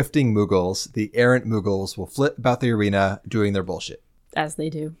 the drifting Moogles, the errant Moogles, will flit about the arena doing their bullshit. As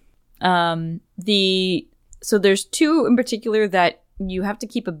they do. So there's 2 in particular that you have to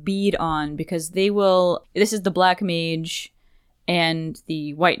keep a bead on, because they will. This is the Black Mage and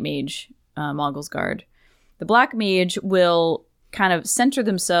the white mage, Moggle's Guard. The black mage will kind of center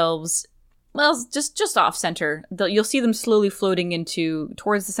themselves, well, just off center. You'll see them slowly floating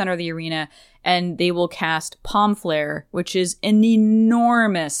towards the center of the arena, and they will cast Palm Flare, which is an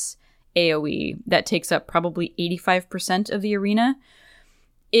enormous AoE that takes up probably 85% of the arena.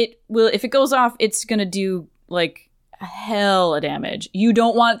 It will, if it goes off, it's gonna do like hell of damage. You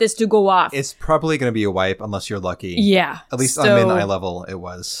don't want this to go off. It's probably going to be a wipe unless you're lucky. Yeah. At least on mid-eye level, it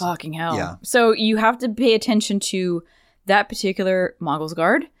was. Fucking hell. Yeah. So you have to pay attention to that particular Moggle's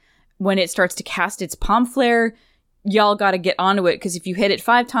Guard. When it starts to cast its Palm Flare, y'all got to get onto it, because if you hit it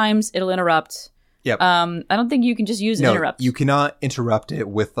 5 times, it'll interrupt. Yep. I don't think you can just use interrupt. You cannot interrupt it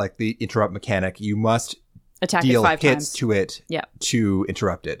with like the interrupt mechanic. You must attack deal it 5 hits times to it to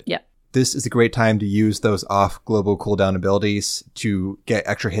interrupt it. Yeah. This is a great time to use those off global cooldown abilities to get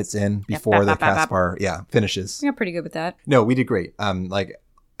extra hits in before the cast bar finishes. You're pretty good with that. No, we did great. Like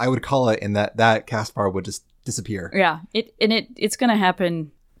I would call it, and that cast bar would just disappear. Yeah. It's gonna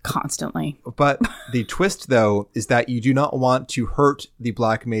happen constantly. But the twist though is that you do not want to hurt the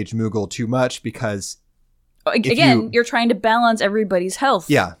Black Mage Moogle too much, because you're trying to balance everybody's health.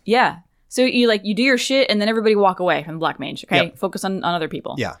 Yeah. Yeah. So you do your shit and then everybody walk away from the Black Mage, okay? Yep. Focus on other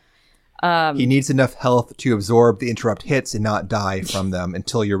people. Yeah. He needs enough health to absorb the interrupt hits and not die from them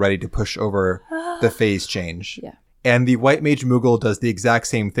until you're ready to push over the phase change. Yeah. And the White Mage Moogle does the exact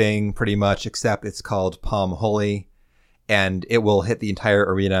same thing pretty much, except it's called Palm Holy, and it will hit the entire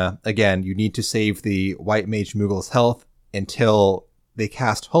arena. Again, you need to save the White Mage Moogle's health until they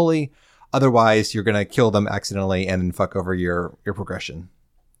cast Holy. Otherwise, you're going to kill them accidentally and fuck over your progression.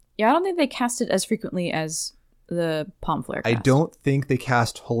 Yeah, I don't think they cast it as frequently as the Palm Flare cast. I don't think they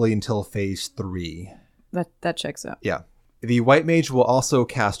cast Holy until phase 3. That checks out. Yeah. The White Mage will also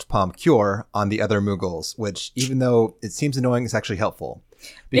cast Palm Cure on the other Moogles, which, even though it seems annoying, is actually helpful.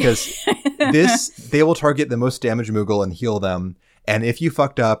 Because they will target the most damaged Moogle and heal them. And if you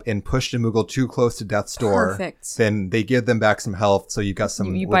fucked up and pushed a Moogle too close to death's door, then they give them back some health, so you got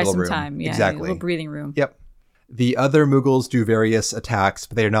some you wiggle buy some room. time. Yeah, exactly. a little breathing room. Yep. The other Moogles do various attacks,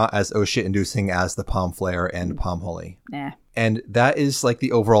 but they're not as oh shit inducing as the Palm Flare and Palm Holy. Nah. And that is like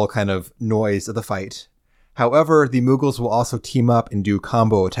the overall kind of noise of the fight. However, the Moogles will also team up and do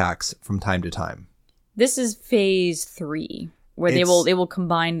combo attacks from time to time. This is phase 3, where they will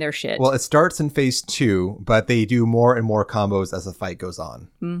combine their shit. Well, it starts in phase 2, but they do more and more combos as the fight goes on.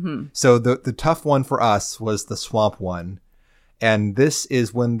 Mm-hmm. So the tough one for us was the Swamp one. And this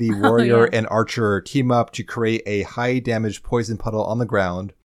is when the warrior and archer team up to create a high damage poison puddle on the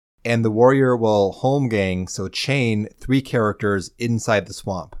ground. And the warrior will home gang, so chain 3 characters inside the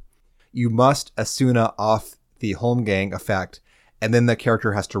swamp. You must Asuna off the home gang effect, and then the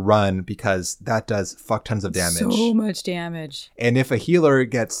character has to run, because that does fuck tons of damage. So much damage. And if a healer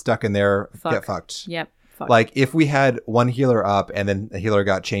gets stuck in there, get fucked. Yep. Fuck. Like, if we had one healer up and then a healer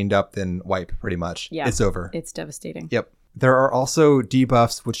got chained up, then wipe, pretty much. Yeah. It's over. It's devastating. Yep. There are also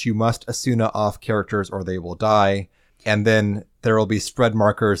debuffs which you must Asuna off characters or they will die. And then there will be spread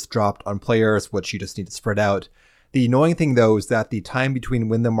markers dropped on players, which you just need to spread out. The annoying thing, though, is that the time between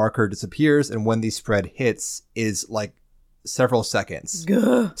when the marker disappears and when the spread hits is like several seconds.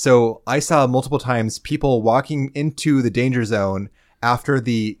 Gah. So I saw multiple times people walking into the danger zone after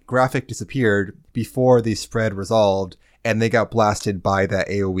the graphic disappeared before the spread resolved, and they got blasted by that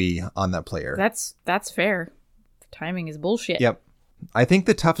AoE on that player. That's fair. Timing is bullshit. Yep. I think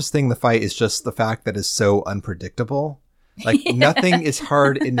the toughest thing in the fight is just the fact that it's so unpredictable. Like, nothing is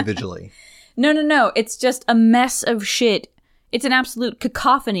hard individually. No. It's just a mess of shit. It's an absolute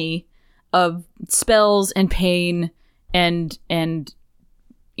cacophony of spells and pain and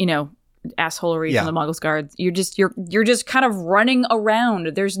assholery from the Moggle's Guard. You're just kind of running around.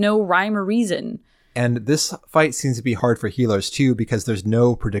 There's no rhyme or reason. And this fight seems to be hard for healers too, because there's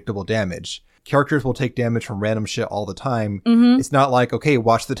no predictable damage. Characters will take damage from random shit all the time. Mm-hmm. It's not like, okay,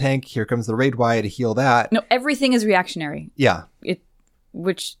 watch the tank, here comes the raid Y to heal that. No, everything is reactionary. Yeah.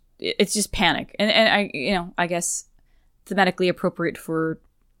 It's just panic. And I guess thematically appropriate for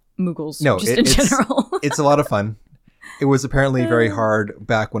Moogles in general. It's a lot of fun. It was apparently very hard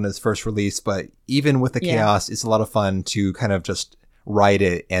back when it was first released, but even with the chaos, it's a lot of fun to kind of just ride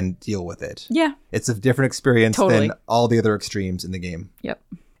it and deal with it. Yeah. It's a different experience than all the other extremes in the game. Yep.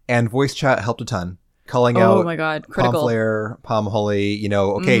 And voice chat helped a ton. Calling out oh my God, critical. Palm Flare, Palm Holy,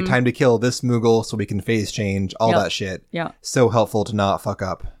 okay, time to kill this Moogle so we can phase change, all that shit. Yeah. So helpful to not fuck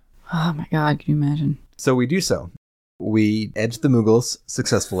up. Oh my God, can you imagine? So we do so. We edge the Moogles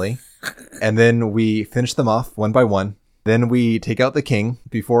successfully, and then we finish them off one by one. Then we take out the king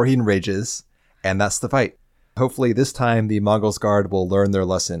before he enrages, and that's the fight. Hopefully this time the Mongols Guard will learn their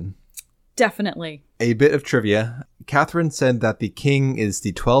lesson. Definitely. A bit of trivia. Catherine said that the king is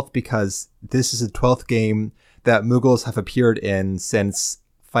the 12th because this is the 12th game that Mughals have appeared in since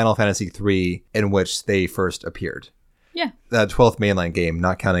Final Fantasy III, in which they first appeared. Yeah. The 12th mainline game,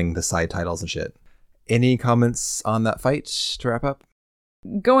 not counting the side titles and shit. Any comments on that fight to wrap up?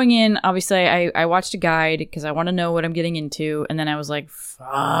 Going in, obviously, I watched a guide because I want to know what I'm getting into. And then I was like,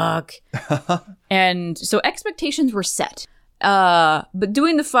 fuck. And so expectations were set. But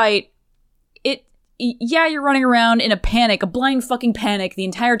doing the fight, you're running around in a panic, a blind fucking panic the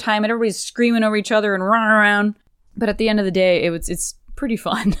entire time. And everybody's screaming over each other and running around. But at the end of the day, it's pretty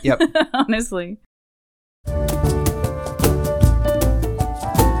fun. Yep. Honestly.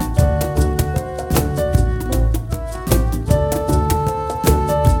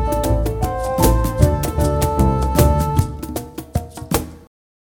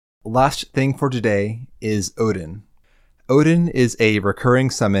 Last thing for today is Odin. Odin is a recurring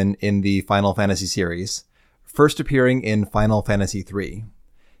summon in the Final Fantasy series, first appearing in Final Fantasy III.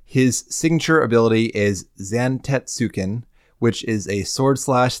 His signature ability is Zantetsuken, which is a sword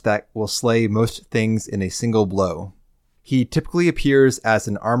slash that will slay most things in a single blow. He typically appears as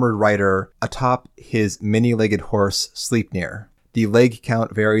an armored rider atop his many-legged horse Sleipnir. The leg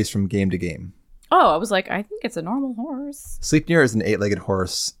count varies from game to game. Oh, I was like, I think it's a normal horse. Sleipnir is an 8-legged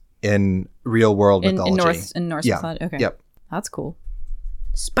horse in real-world mythology. In Norse mythology? Okay. Yep. That's cool.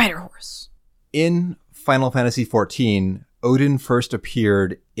 Spider horse. In Final Fantasy XIV, Odin first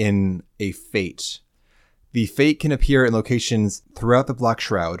appeared in a Fate. The Fate can appear in locations throughout the Black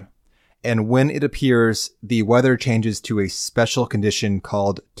Shroud, and when it appears, the weather changes to a special condition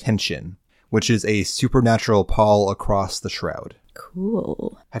called tension, which is a supernatural pall across the shroud.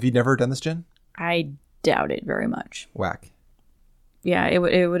 Cool. Have you never done this, Jen? I doubt it very much. Whack. Yeah, it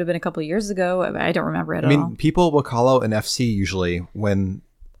would have been a couple of years ago. I don't remember it at all. I mean, people will call out an FC usually when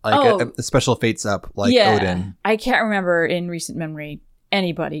a special Fate's up, like Odin. I can't remember in recent memory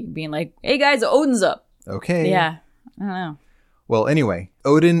anybody being like, hey guys, Odin's up. Okay. Yeah, I don't know. Well, anyway,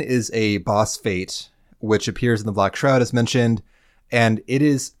 Odin is a boss Fate, which appears in the Black Shroud, as mentioned, and it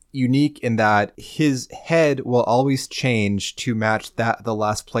is unique in that his head will always change to match that the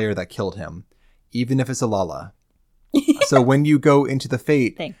last player that killed him, even if it's a Lala. So when you go into the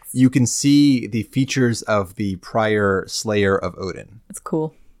Fate, you can see the features of the prior Slayer of Odin. That's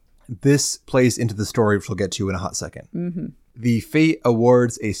cool. This plays into the story, which we'll get to in a hot second. Mm-hmm. The Fate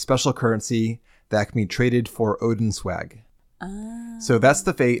awards a special currency that can be traded for Odin swag. So that's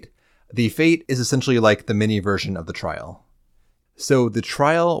the Fate. The Fate is essentially like the mini version of the Trial. So the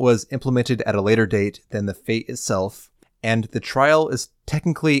Trial was implemented at a later date than the Fate itself, and the Trial is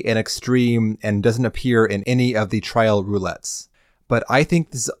technically an extreme and doesn't appear in any of the Trial roulettes. But I think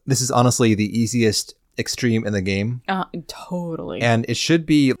this is honestly the easiest extreme in the game. Totally. And it should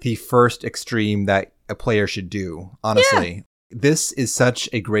be the first extreme that a player should do, honestly. Yeah. This is such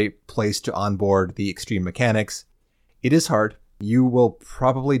a great place to onboard the extreme mechanics. It is hard. You will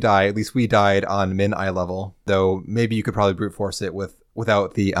probably die. At least we died on min eye level, though maybe you could probably brute force it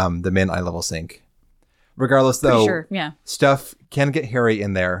without the min eye level sync. Regardless, though, sure, yeah. Stuff can get hairy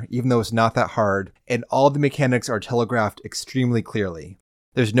in there, even though it's not that hard, and all the mechanics are telegraphed extremely clearly.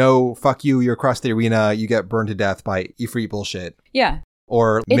 There's no, fuck you, you're across the arena, you get burned to death by Ifrit bullshit. Yeah.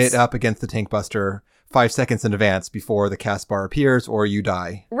 Or mitt up against the tank buster 5 seconds in advance before the cast bar appears, or you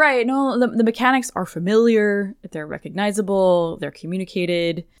die. Right, no, the mechanics are familiar, they're recognizable, they're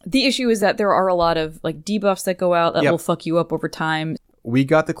communicated. The issue is that there are a lot of like debuffs that go out that will fuck you up over time. We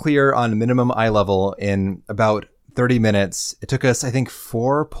got the clear on minimum eye level in about 30 minutes. It took us, I think,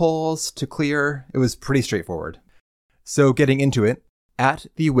 4 pulls to clear. It was pretty straightforward. So getting into it, at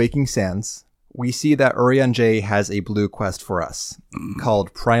the Waking Sands, we see that Urianger has a blue quest for us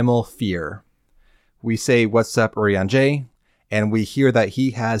called Primal Fear. We say, what's up, Urianger? And we hear that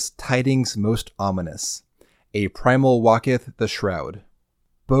he has tidings most ominous. A primal walketh the shroud.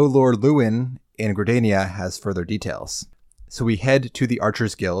 Beau Lord Lewin in Gridania has further details. So we head to the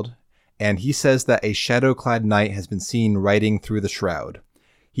Archers Guild, and he says that a shadow-clad knight has been seen riding through the shroud.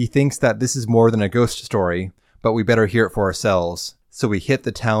 He thinks that this is more than a ghost story, but we better hear it for ourselves, so we hit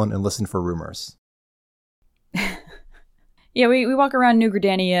the town and listen for rumors. Yeah, we walk around New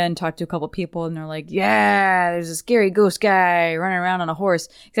Gridania and talk to a couple people, and they're like, yeah, there's a scary ghost guy running around on a horse,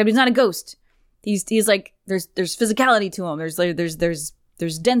 except he's not a ghost. He's like, there's physicality to him.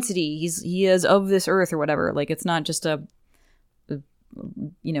 There's density. He is of this earth or whatever. Like, it's not just a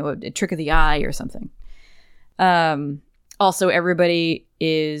trick of the eye or something. Also, everybody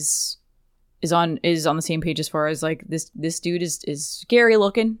is on the same page as far as like this dude is scary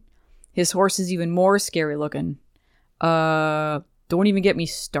looking. His horse is even more scary looking. Don't even get me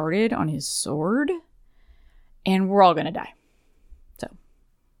started on his sword. And we're all gonna die. So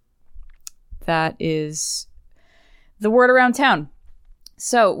that is the word around town.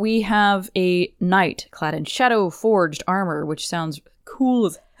 So we have a knight clad in shadow-forged armor, which sounds cool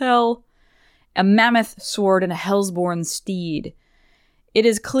as hell. A mammoth sword and a hellsborn steed. It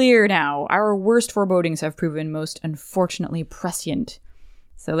is clear now, our worst forebodings have proven most unfortunately prescient.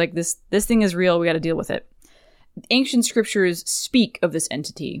 So, like, this thing is real, we gotta deal with it. Ancient scriptures speak of this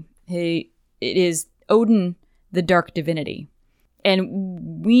entity. It is Odin, the dark divinity.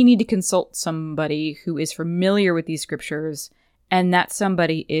 And we need to consult somebody who is familiar with these scriptures, and that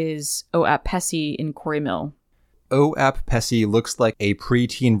somebody is Oap-Pessi in Corrymill. Oap-Pessi looks like a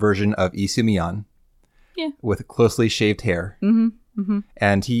preteen version of Isumiyan. Yeah. With closely shaved hair.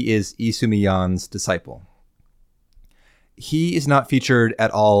 And he is Isumiyan's disciple. He is not featured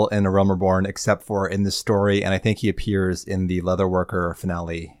at all in A Realm Reborn except for in this story, and I think he appears in the Leatherworker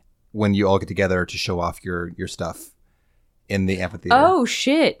finale when you all get together to show off your stuff in the amphitheater. Oh,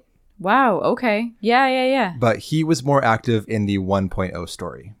 shit. Wow, okay. Yeah. But he was more active in the 1.0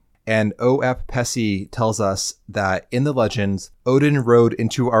 story. And Oap-Pessi tells us that in the legends, Odin rode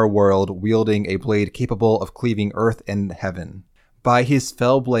into our world wielding a blade capable of cleaving earth and heaven. By his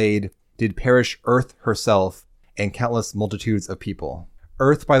fell blade did perish earth herself and countless multitudes of people.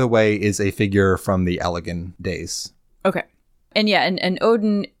 Earth, by the way, is a figure from the Allegan days. Okay. And yeah, and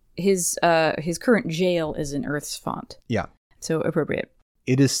Odin, his current jail is in Earth's font. Yeah. So appropriate.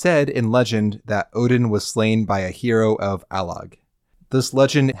 It is said in legend that Odin was slain by a hero of Allag. This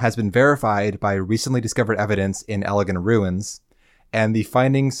legend has been verified by recently discovered evidence in Allegan ruins, and the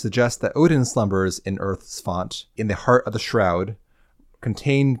findings suggest that Odin slumbers in Earth's font, in the heart of the shroud,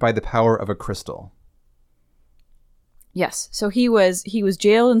 contained by the power of a crystal. Yes. So he was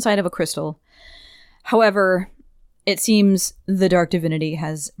jailed inside of a crystal. However, it seems the dark divinity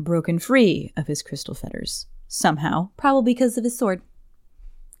has broken free of his crystal fetters somehow, probably because of his sword,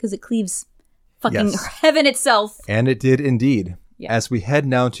 because it cleaves fucking heaven itself. And it did indeed. Yeah. As we head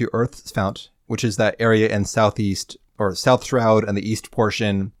now to Earth's fount, which is that area in southeast or South Shroud and the east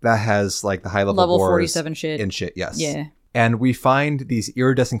portion that has like the high level wars 47 shit. And shit, yes. Yeah. And we find these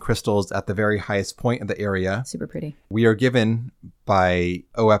iridescent crystals at the very highest point of the area. Super pretty. We are given by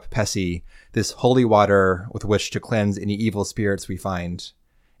Oap-Pessi this holy water with which to cleanse any evil spirits we find.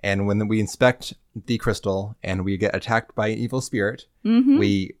 And when we inspect the crystal and we get attacked by an evil spirit,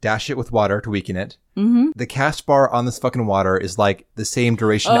 we dash it with water to weaken it. The cast bar on this fucking water is like the same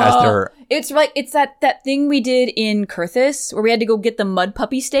duration as their... It's like, it's that thing we did in Kurthus where we had to go get the mud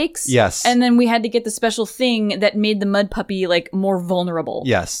puppy steaks. Yes. And then we had to get the special thing that made the mud puppy like more vulnerable.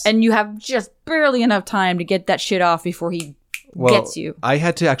 Yes. And you have just barely enough time to get that shit off before he gets you. I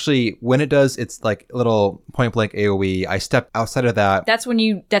had to actually, when it does, it's like a little point blank AoE. I step outside of that. That's when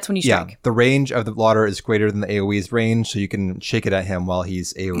you strike. Yeah, the range of the water is greater than the AoE's range, so you can shake it at him while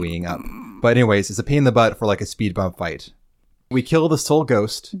he's AoEing up. But anyways, it's a pain in the butt for like a speed bump fight. We kill the soul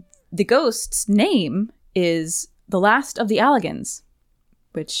ghost. The ghost's name is the last of the Allegans,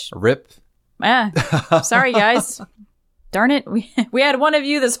 which... Rip. Sorry, guys. Darn it. We had one of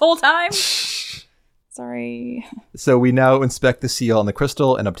you this whole time. Sorry. So we now inspect the seal on the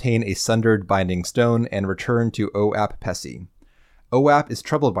crystal and obtain a sundered binding stone and return to Oap-Pessi. Oap is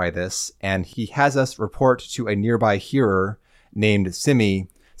troubled by this, and he has us report to a nearby hearer named Simi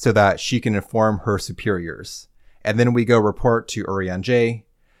so that she can inform her superiors. And then we go report to Urianger,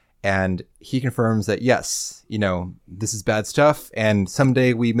 and he confirms that yes, this is bad stuff, and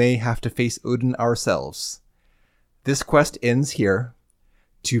someday we may have to face Odin ourselves. This quest ends here.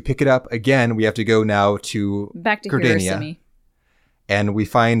 To pick it up again, we have to go now to back to Gridania. Hiroshima. And we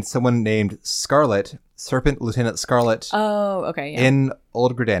find someone named Scarlet, Serpent Lieutenant Scarlet. Oh, okay. Yeah. In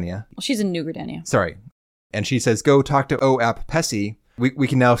Old Gridania. Well, she's in New Gridania. Sorry. And she says, go talk to Oap-Pessi. We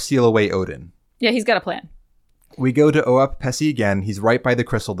can now seal away Odin. Yeah, he's got a plan. We go to Oap-Pessi again. He's right by the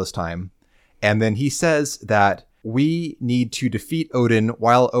crystal this time. And then he says that we need to defeat Odin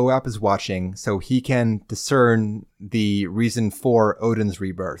while Oap is watching so he can discern the reason for Odin's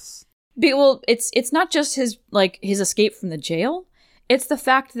rebirth. Well, it's not just his escape from the jail. It's the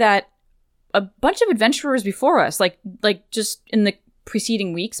fact that a bunch of adventurers before us, like just in the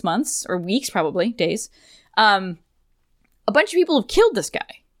preceding weeks, months, or weeks probably, days, a bunch of people have killed this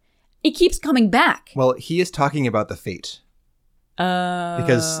guy. It keeps coming back. Well, he is talking about the fate.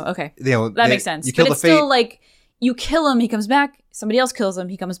 Because okay. That makes sense. You kill but it's the fate. Still like you kill him, he comes back, somebody else kills him,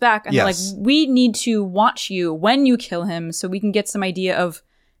 he comes back, and they're like, we need to watch you when you kill him so we can get some idea of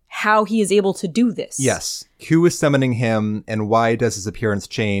how he is able to do this. Yes. Who is summoning him, and why does his appearance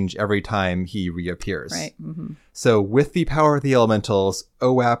change every time he reappears? Right. Mm-hmm. So with the power of the elementals,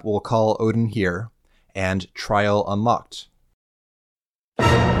 OAP will call Odin here, and trial unlocked.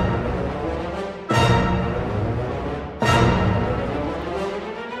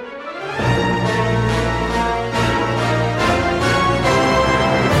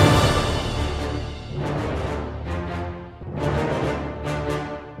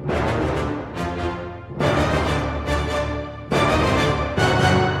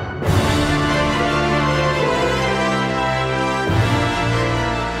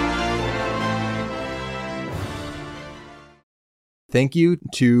 Thank you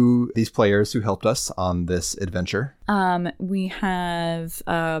to these players who helped us on this adventure. We have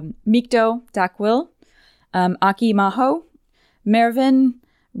Mikdo Dakwil, Aki Maho, Mervin,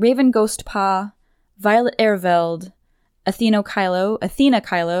 Raven Ghostpaw, Violet Erveld, Athena Kylo.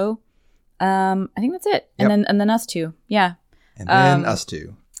 I think that's it. Yep. And then us two. Yeah. And then us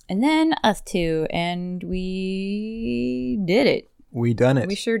two. And then us two. And we did it. We done it.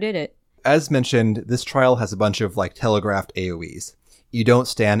 We sure did it. As mentioned, this trial has a bunch of like telegraphed AoEs. You don't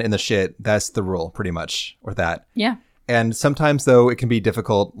stand in the shit. That's the rule, pretty much, or that. Yeah. And sometimes, though, it can be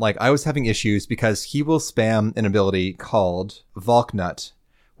difficult. Like, I was having issues because he will spam an ability called Valknut,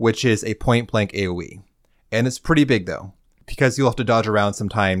 which is a point-blank AoE. And it's pretty big, though. Because you'll have to dodge around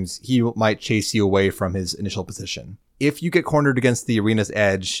sometimes, he might chase you away from his initial position. If you get cornered against the arena's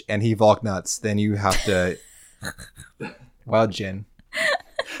edge and he Valknuts, then you have to... Wow, Jin.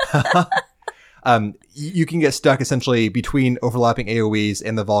 You can get stuck essentially between overlapping AoEs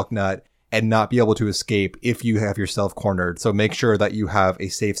and the Valknut and not be able to escape if you have yourself cornered. So make sure that you have a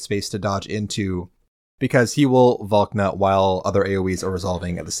safe space to dodge into, because he will Valknut while other AoEs are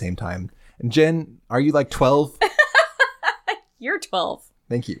resolving at the same time. And Jen, are you like 12? You're 12.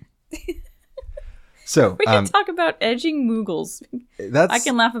 Thank you. So We can talk about edging Moogles. that's I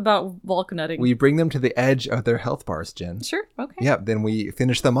can laugh about Vulcanutting. we bring them to the edge of their health bars, Jen. Sure. Okay. Yeah, then we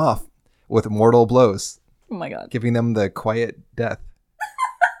finish them off with mortal blows, Oh my god. giving them the quiet death.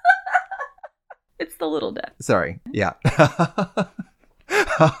 It's the little death. Sorry. Yeah.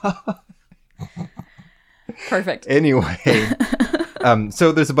 Perfect. Anyway,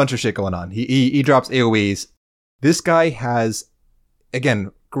 so there's a bunch of shit going on. He drops AoEs. This guy has,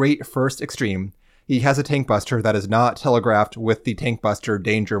 again, great first extreme. He has a tank buster that is not telegraphed with the tank buster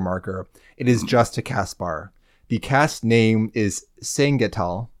danger marker. It is just a cast bar. The cast name is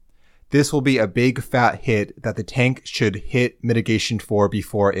Sangetal. This will be a big fat hit that the tank should hit mitigation for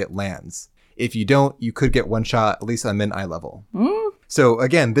before it lands. If you don't, you could get one shot, at least on min eye level. So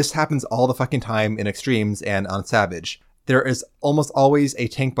again, this happens all the fucking time in extremes and on Savage. There is almost always a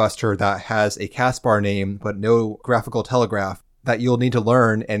tank buster that has a cast bar name, but no graphical telegraph that you'll need to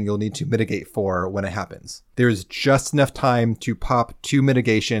learn and you'll need to mitigate for when it happens. There's just enough time to pop 2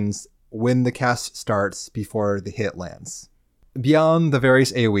 mitigations when the cast starts before the hit lands. Beyond the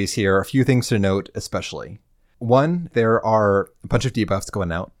various AoEs here, a few things to note especially. One, there are a bunch of debuffs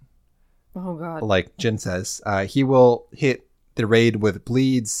going out. Oh god. Like Jin says, he will hit the raid with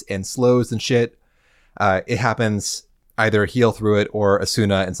bleeds and slows and shit. It happens either heal through it or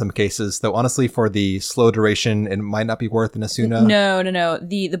Asuna in some cases, though honestly for the slow duration, it might not be worth an Asuna. No.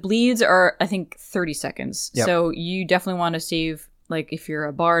 The bleeds are, I think, 30 seconds. Yep. So you definitely want to save, like if you're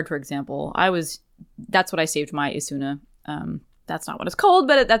a bard, for example. That's what I saved my Isuna. That's not what it's called,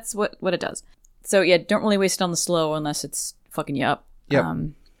 but that's what it does. So yeah, don't really waste it on the slow unless it's fucking you up. Yep.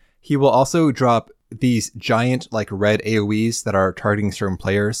 He will also drop these giant like red AoEs that are targeting certain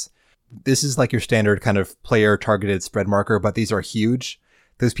players. This is like your standard kind of player targeted spread marker, but these are huge.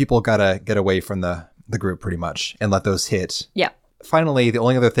 Those people gotta get away from the group pretty much and let those hit. Yeah. Finally, the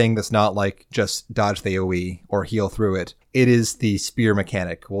only other thing that's not like just dodge the AoE or heal through it, it is the spear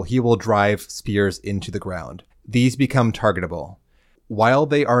mechanic. Well, he will drive spears into the ground. These become targetable. While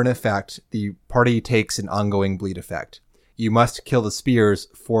they are in effect, the party takes an ongoing bleed effect. You must kill the spears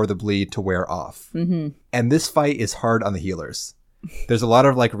for the bleed to wear off. Mm-hmm. And this fight is hard on the healers. There's a lot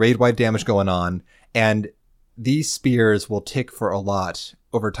of like raid-wide damage going on, and these spears will tick for a lot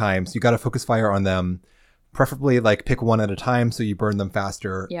over time. So you got to focus fire on them, preferably like pick one at a time so you burn them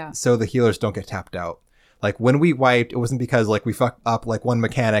faster. Yeah. So the healers don't get tapped out. Like when we wiped, it wasn't because like we fucked up like one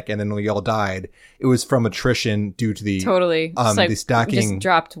mechanic and then we all died. It was from attrition due to the Totally. Just like the stacking. we just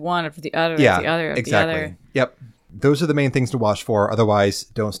dropped one after the other, Yeah, after the other, after exactly. the other. Yep. Those are the main things to watch for. Otherwise,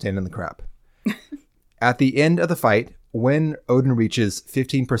 don't stand in the crap. At the end of the fight, when Odin reaches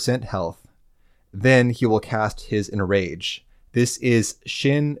 15% health, then he will cast his Enrage. This is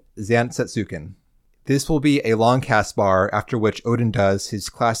Shin Zansetsuken. This will be a long cast bar, after which Odin does his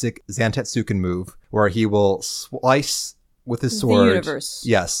classic Zantetsuken move, where he will slice with his sword. The universe.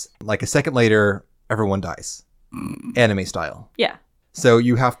 Yes. Like a second later, everyone dies. Anime style. Yeah. So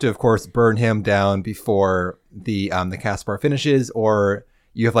you have to, of course, burn him down before the cast bar finishes, or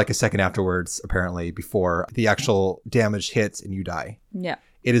you have like a second afterwards, apparently, before the actual damage hits and you die. Yeah.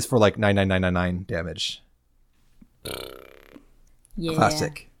 It is for like 99999 damage. Yeah.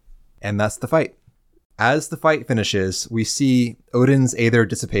 Classic. And that's the fight. As the fight finishes, we see Odin's Aether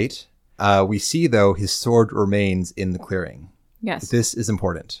dissipate. We see, though, his sword remains in the clearing. Yes. This is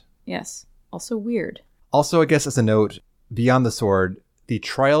important. Yes. Also weird. Also, I guess as a note, beyond the sword, the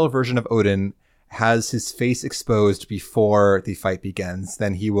trial version of Odin has his face exposed before the fight begins.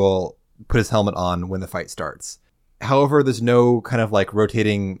 Then he will put his helmet on when the fight starts. However, there's no kind of like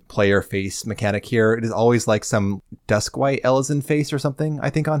rotating player face mechanic here. It is always like some Duskwhite Ellison face or something, I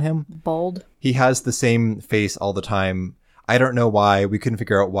think, on him. Bald. He has the same face all the time. I don't know why. We couldn't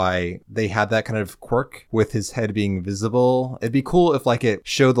figure out why they had that kind of quirk with his head being visible. It'd be cool if like it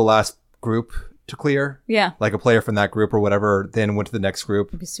showed the last group to clear. Yeah. Like a player from that group or whatever, then went to the next group.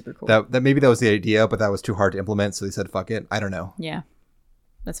 It'd be super cool. That maybe that was the idea, but that was too hard to implement, so they said fuck it. I don't know. Yeah.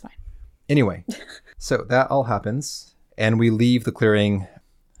 That's fine. Anyway, so that all happens, and we leave the clearing.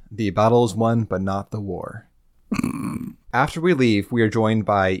 The battle is won, but not the war. After we leave, we are joined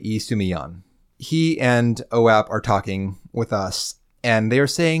by Yi Sumiyan. He and OAP are talking with us, and they are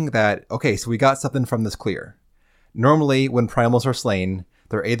saying that, okay, so we got something from this clear. Normally, when primals are slain,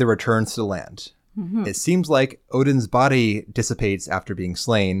 their Aether returns to the land. Mm-hmm. It seems like Odin's body dissipates after being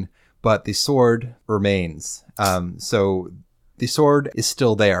slain, but the sword remains. So the sword is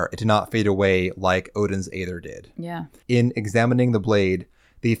still there. It did not fade away like Odin's Aether did. Yeah. In examining the blade,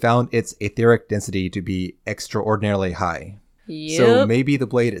 they found its etheric density to be extraordinarily high. Yep. So maybe the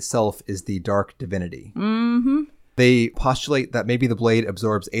blade itself is the dark divinity. Mm-hmm. They postulate that maybe the blade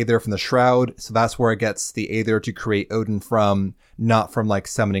absorbs Aether from the shroud, so that's where it gets the Aether to create Odin from, not from like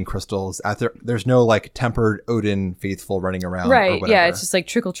summoning crystals. There's no like tempered Odin faithful running around. Or Right, whatever. yeah, it's just like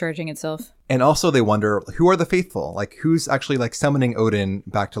trickle charging itself. And also they wonder, who are the faithful? Like, who's actually like summoning Odin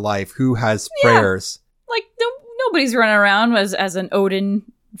back to life? Who has prayers? Like, nobody's running around as an Odin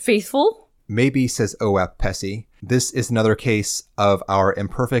faithful. Maybe, says OAP Pessy, this is another case of our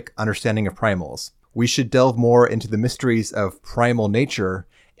imperfect understanding of primals. We should delve more into the mysteries of primal nature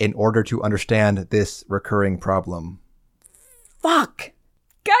in order to understand this recurring problem. Fuck!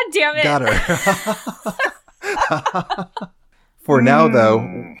 God damn it! Got her. For now,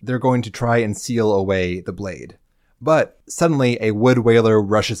 though, they're going to try and seal away the blade. But suddenly, a wood whaler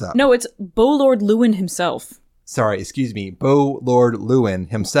rushes up. No, it's Bolord Lewin himself. Sorry, excuse me. Bolord Lewin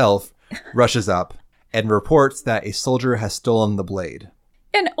himself rushes up and reports that a soldier has stolen the blade.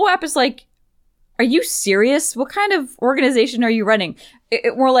 And OAP is like, are you serious? What kind of organization are you running?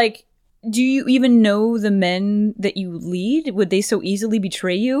 We're like, do you even know the men that you lead? Would they so easily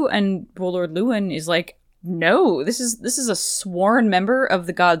betray you? And Bolord Lewin is like, no, this is a sworn member of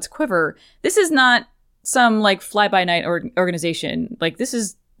the God's Quiver. This is not some like fly-by-night organization. Like, this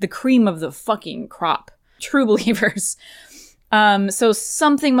is the cream of the fucking crop. True believers. So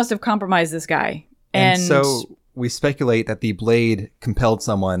something must have compromised this guy. And so we speculate that the blade compelled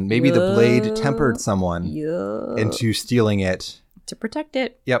someone. Maybe the blade tempered someone into stealing it. To protect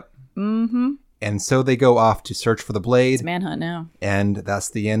it. Yep. Mm-hmm. And so they go off to search for the blade. It's manhunt now. And that's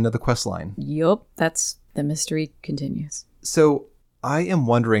the end of the quest line. Yup. That's the mystery continues. So I am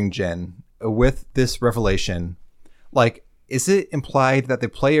wondering, Jen, with this revelation, like, is it implied that the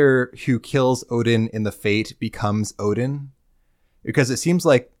player who kills Odin in the Fate becomes Odin? Because it seems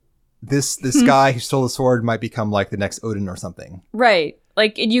like this guy who stole the sword might become like the next Odin or something. Right.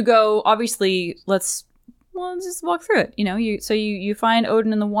 Like, and you go, obviously, let's just walk through it. You know, you find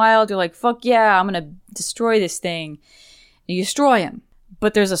Odin in the wild. You're like, fuck yeah, I'm going to destroy this thing. And you destroy him.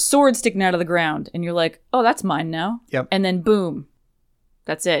 But there's a sword sticking out of the ground. And you're like, oh, that's mine now. Yep. And then boom.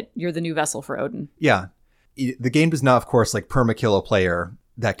 That's it. You're the new vessel for Odin. Yeah. The game does not, of course, like permakill a player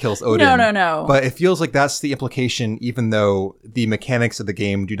that kills Odin. No. But it feels like that's the implication, even though the mechanics of the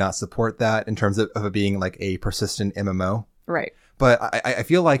game do not support that in terms of it being like a persistent MMO. Right. But I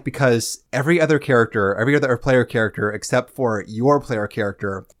feel like because every other player character, except for your player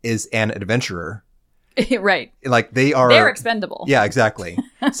character, is an adventurer. Right. Like they're expendable. Yeah, exactly.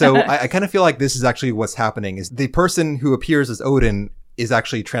 So I kind of feel like this is actually what's happening is the person who appears as Odin is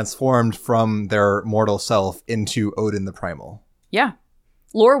actually transformed from their mortal self into Odin the Primal. Yeah.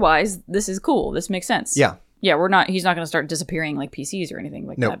 Lore-wise, this is cool. This makes sense. Yeah. Yeah, he's not going to start disappearing like PCs or anything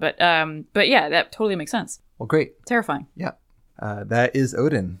like Nope. that. But yeah, that totally makes sense. Well, great. Terrifying. Yeah. That is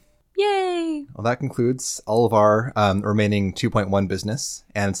Odin. Yay! Well, that concludes all of our remaining 2.1 business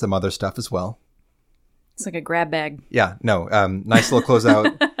and some other stuff as well. It's like a grab bag. Yeah, no, nice little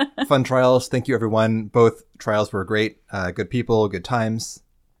closeout. Fun trials. Thank you, everyone. Both trials were great. Good people, good times.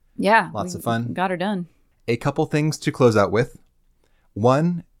 Yeah. Lots of fun. Got her done. A couple things to close out with.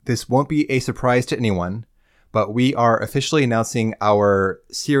 One, this won't be a surprise to anyone, but we are officially announcing our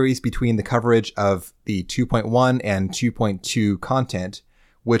series between the coverage of the 2.1 and 2.2 content,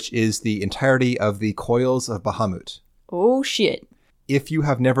 which is the entirety of the Coils of Bahamut. Oh, shit. If you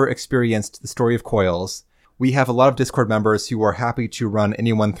have never experienced the story of Coils, we have a lot of Discord members who are happy to run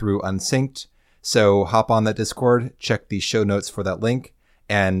anyone through unsynced. So hop on that Discord, check the show notes for that link,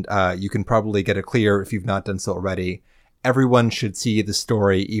 and you can probably get it clear if you've not done so already. Everyone should see the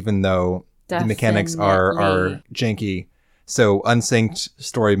story, even though the mechanics are janky. So unsynced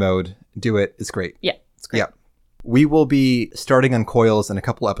story mode, do it. It's great. Yeah, it's great. Yeah. We will be starting on Coils in a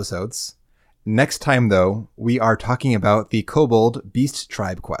couple episodes. Next time, though, we are talking about the Kobold Beast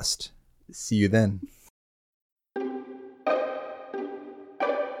Tribe quest. See you then.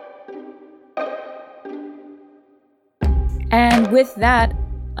 And with that,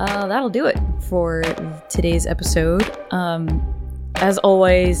 that'll do it for today's episode. As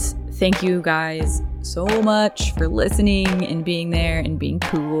always, thank you guys so much for listening and being there and being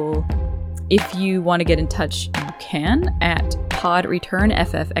cool. If you want to get in touch, you can at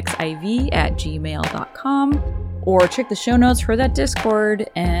podreturnfffxiv@gmail.com, or check the show notes for that Discord,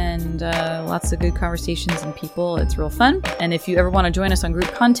 and lots of good conversations and people. It's real fun. And if you ever want to join us on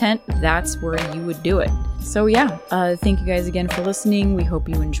group content, that's where you would do it. So yeah, thank you guys again for listening. We hope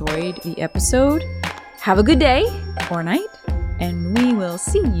you enjoyed the episode. Have a good day or night, and we will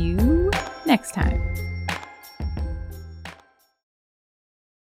see you next time.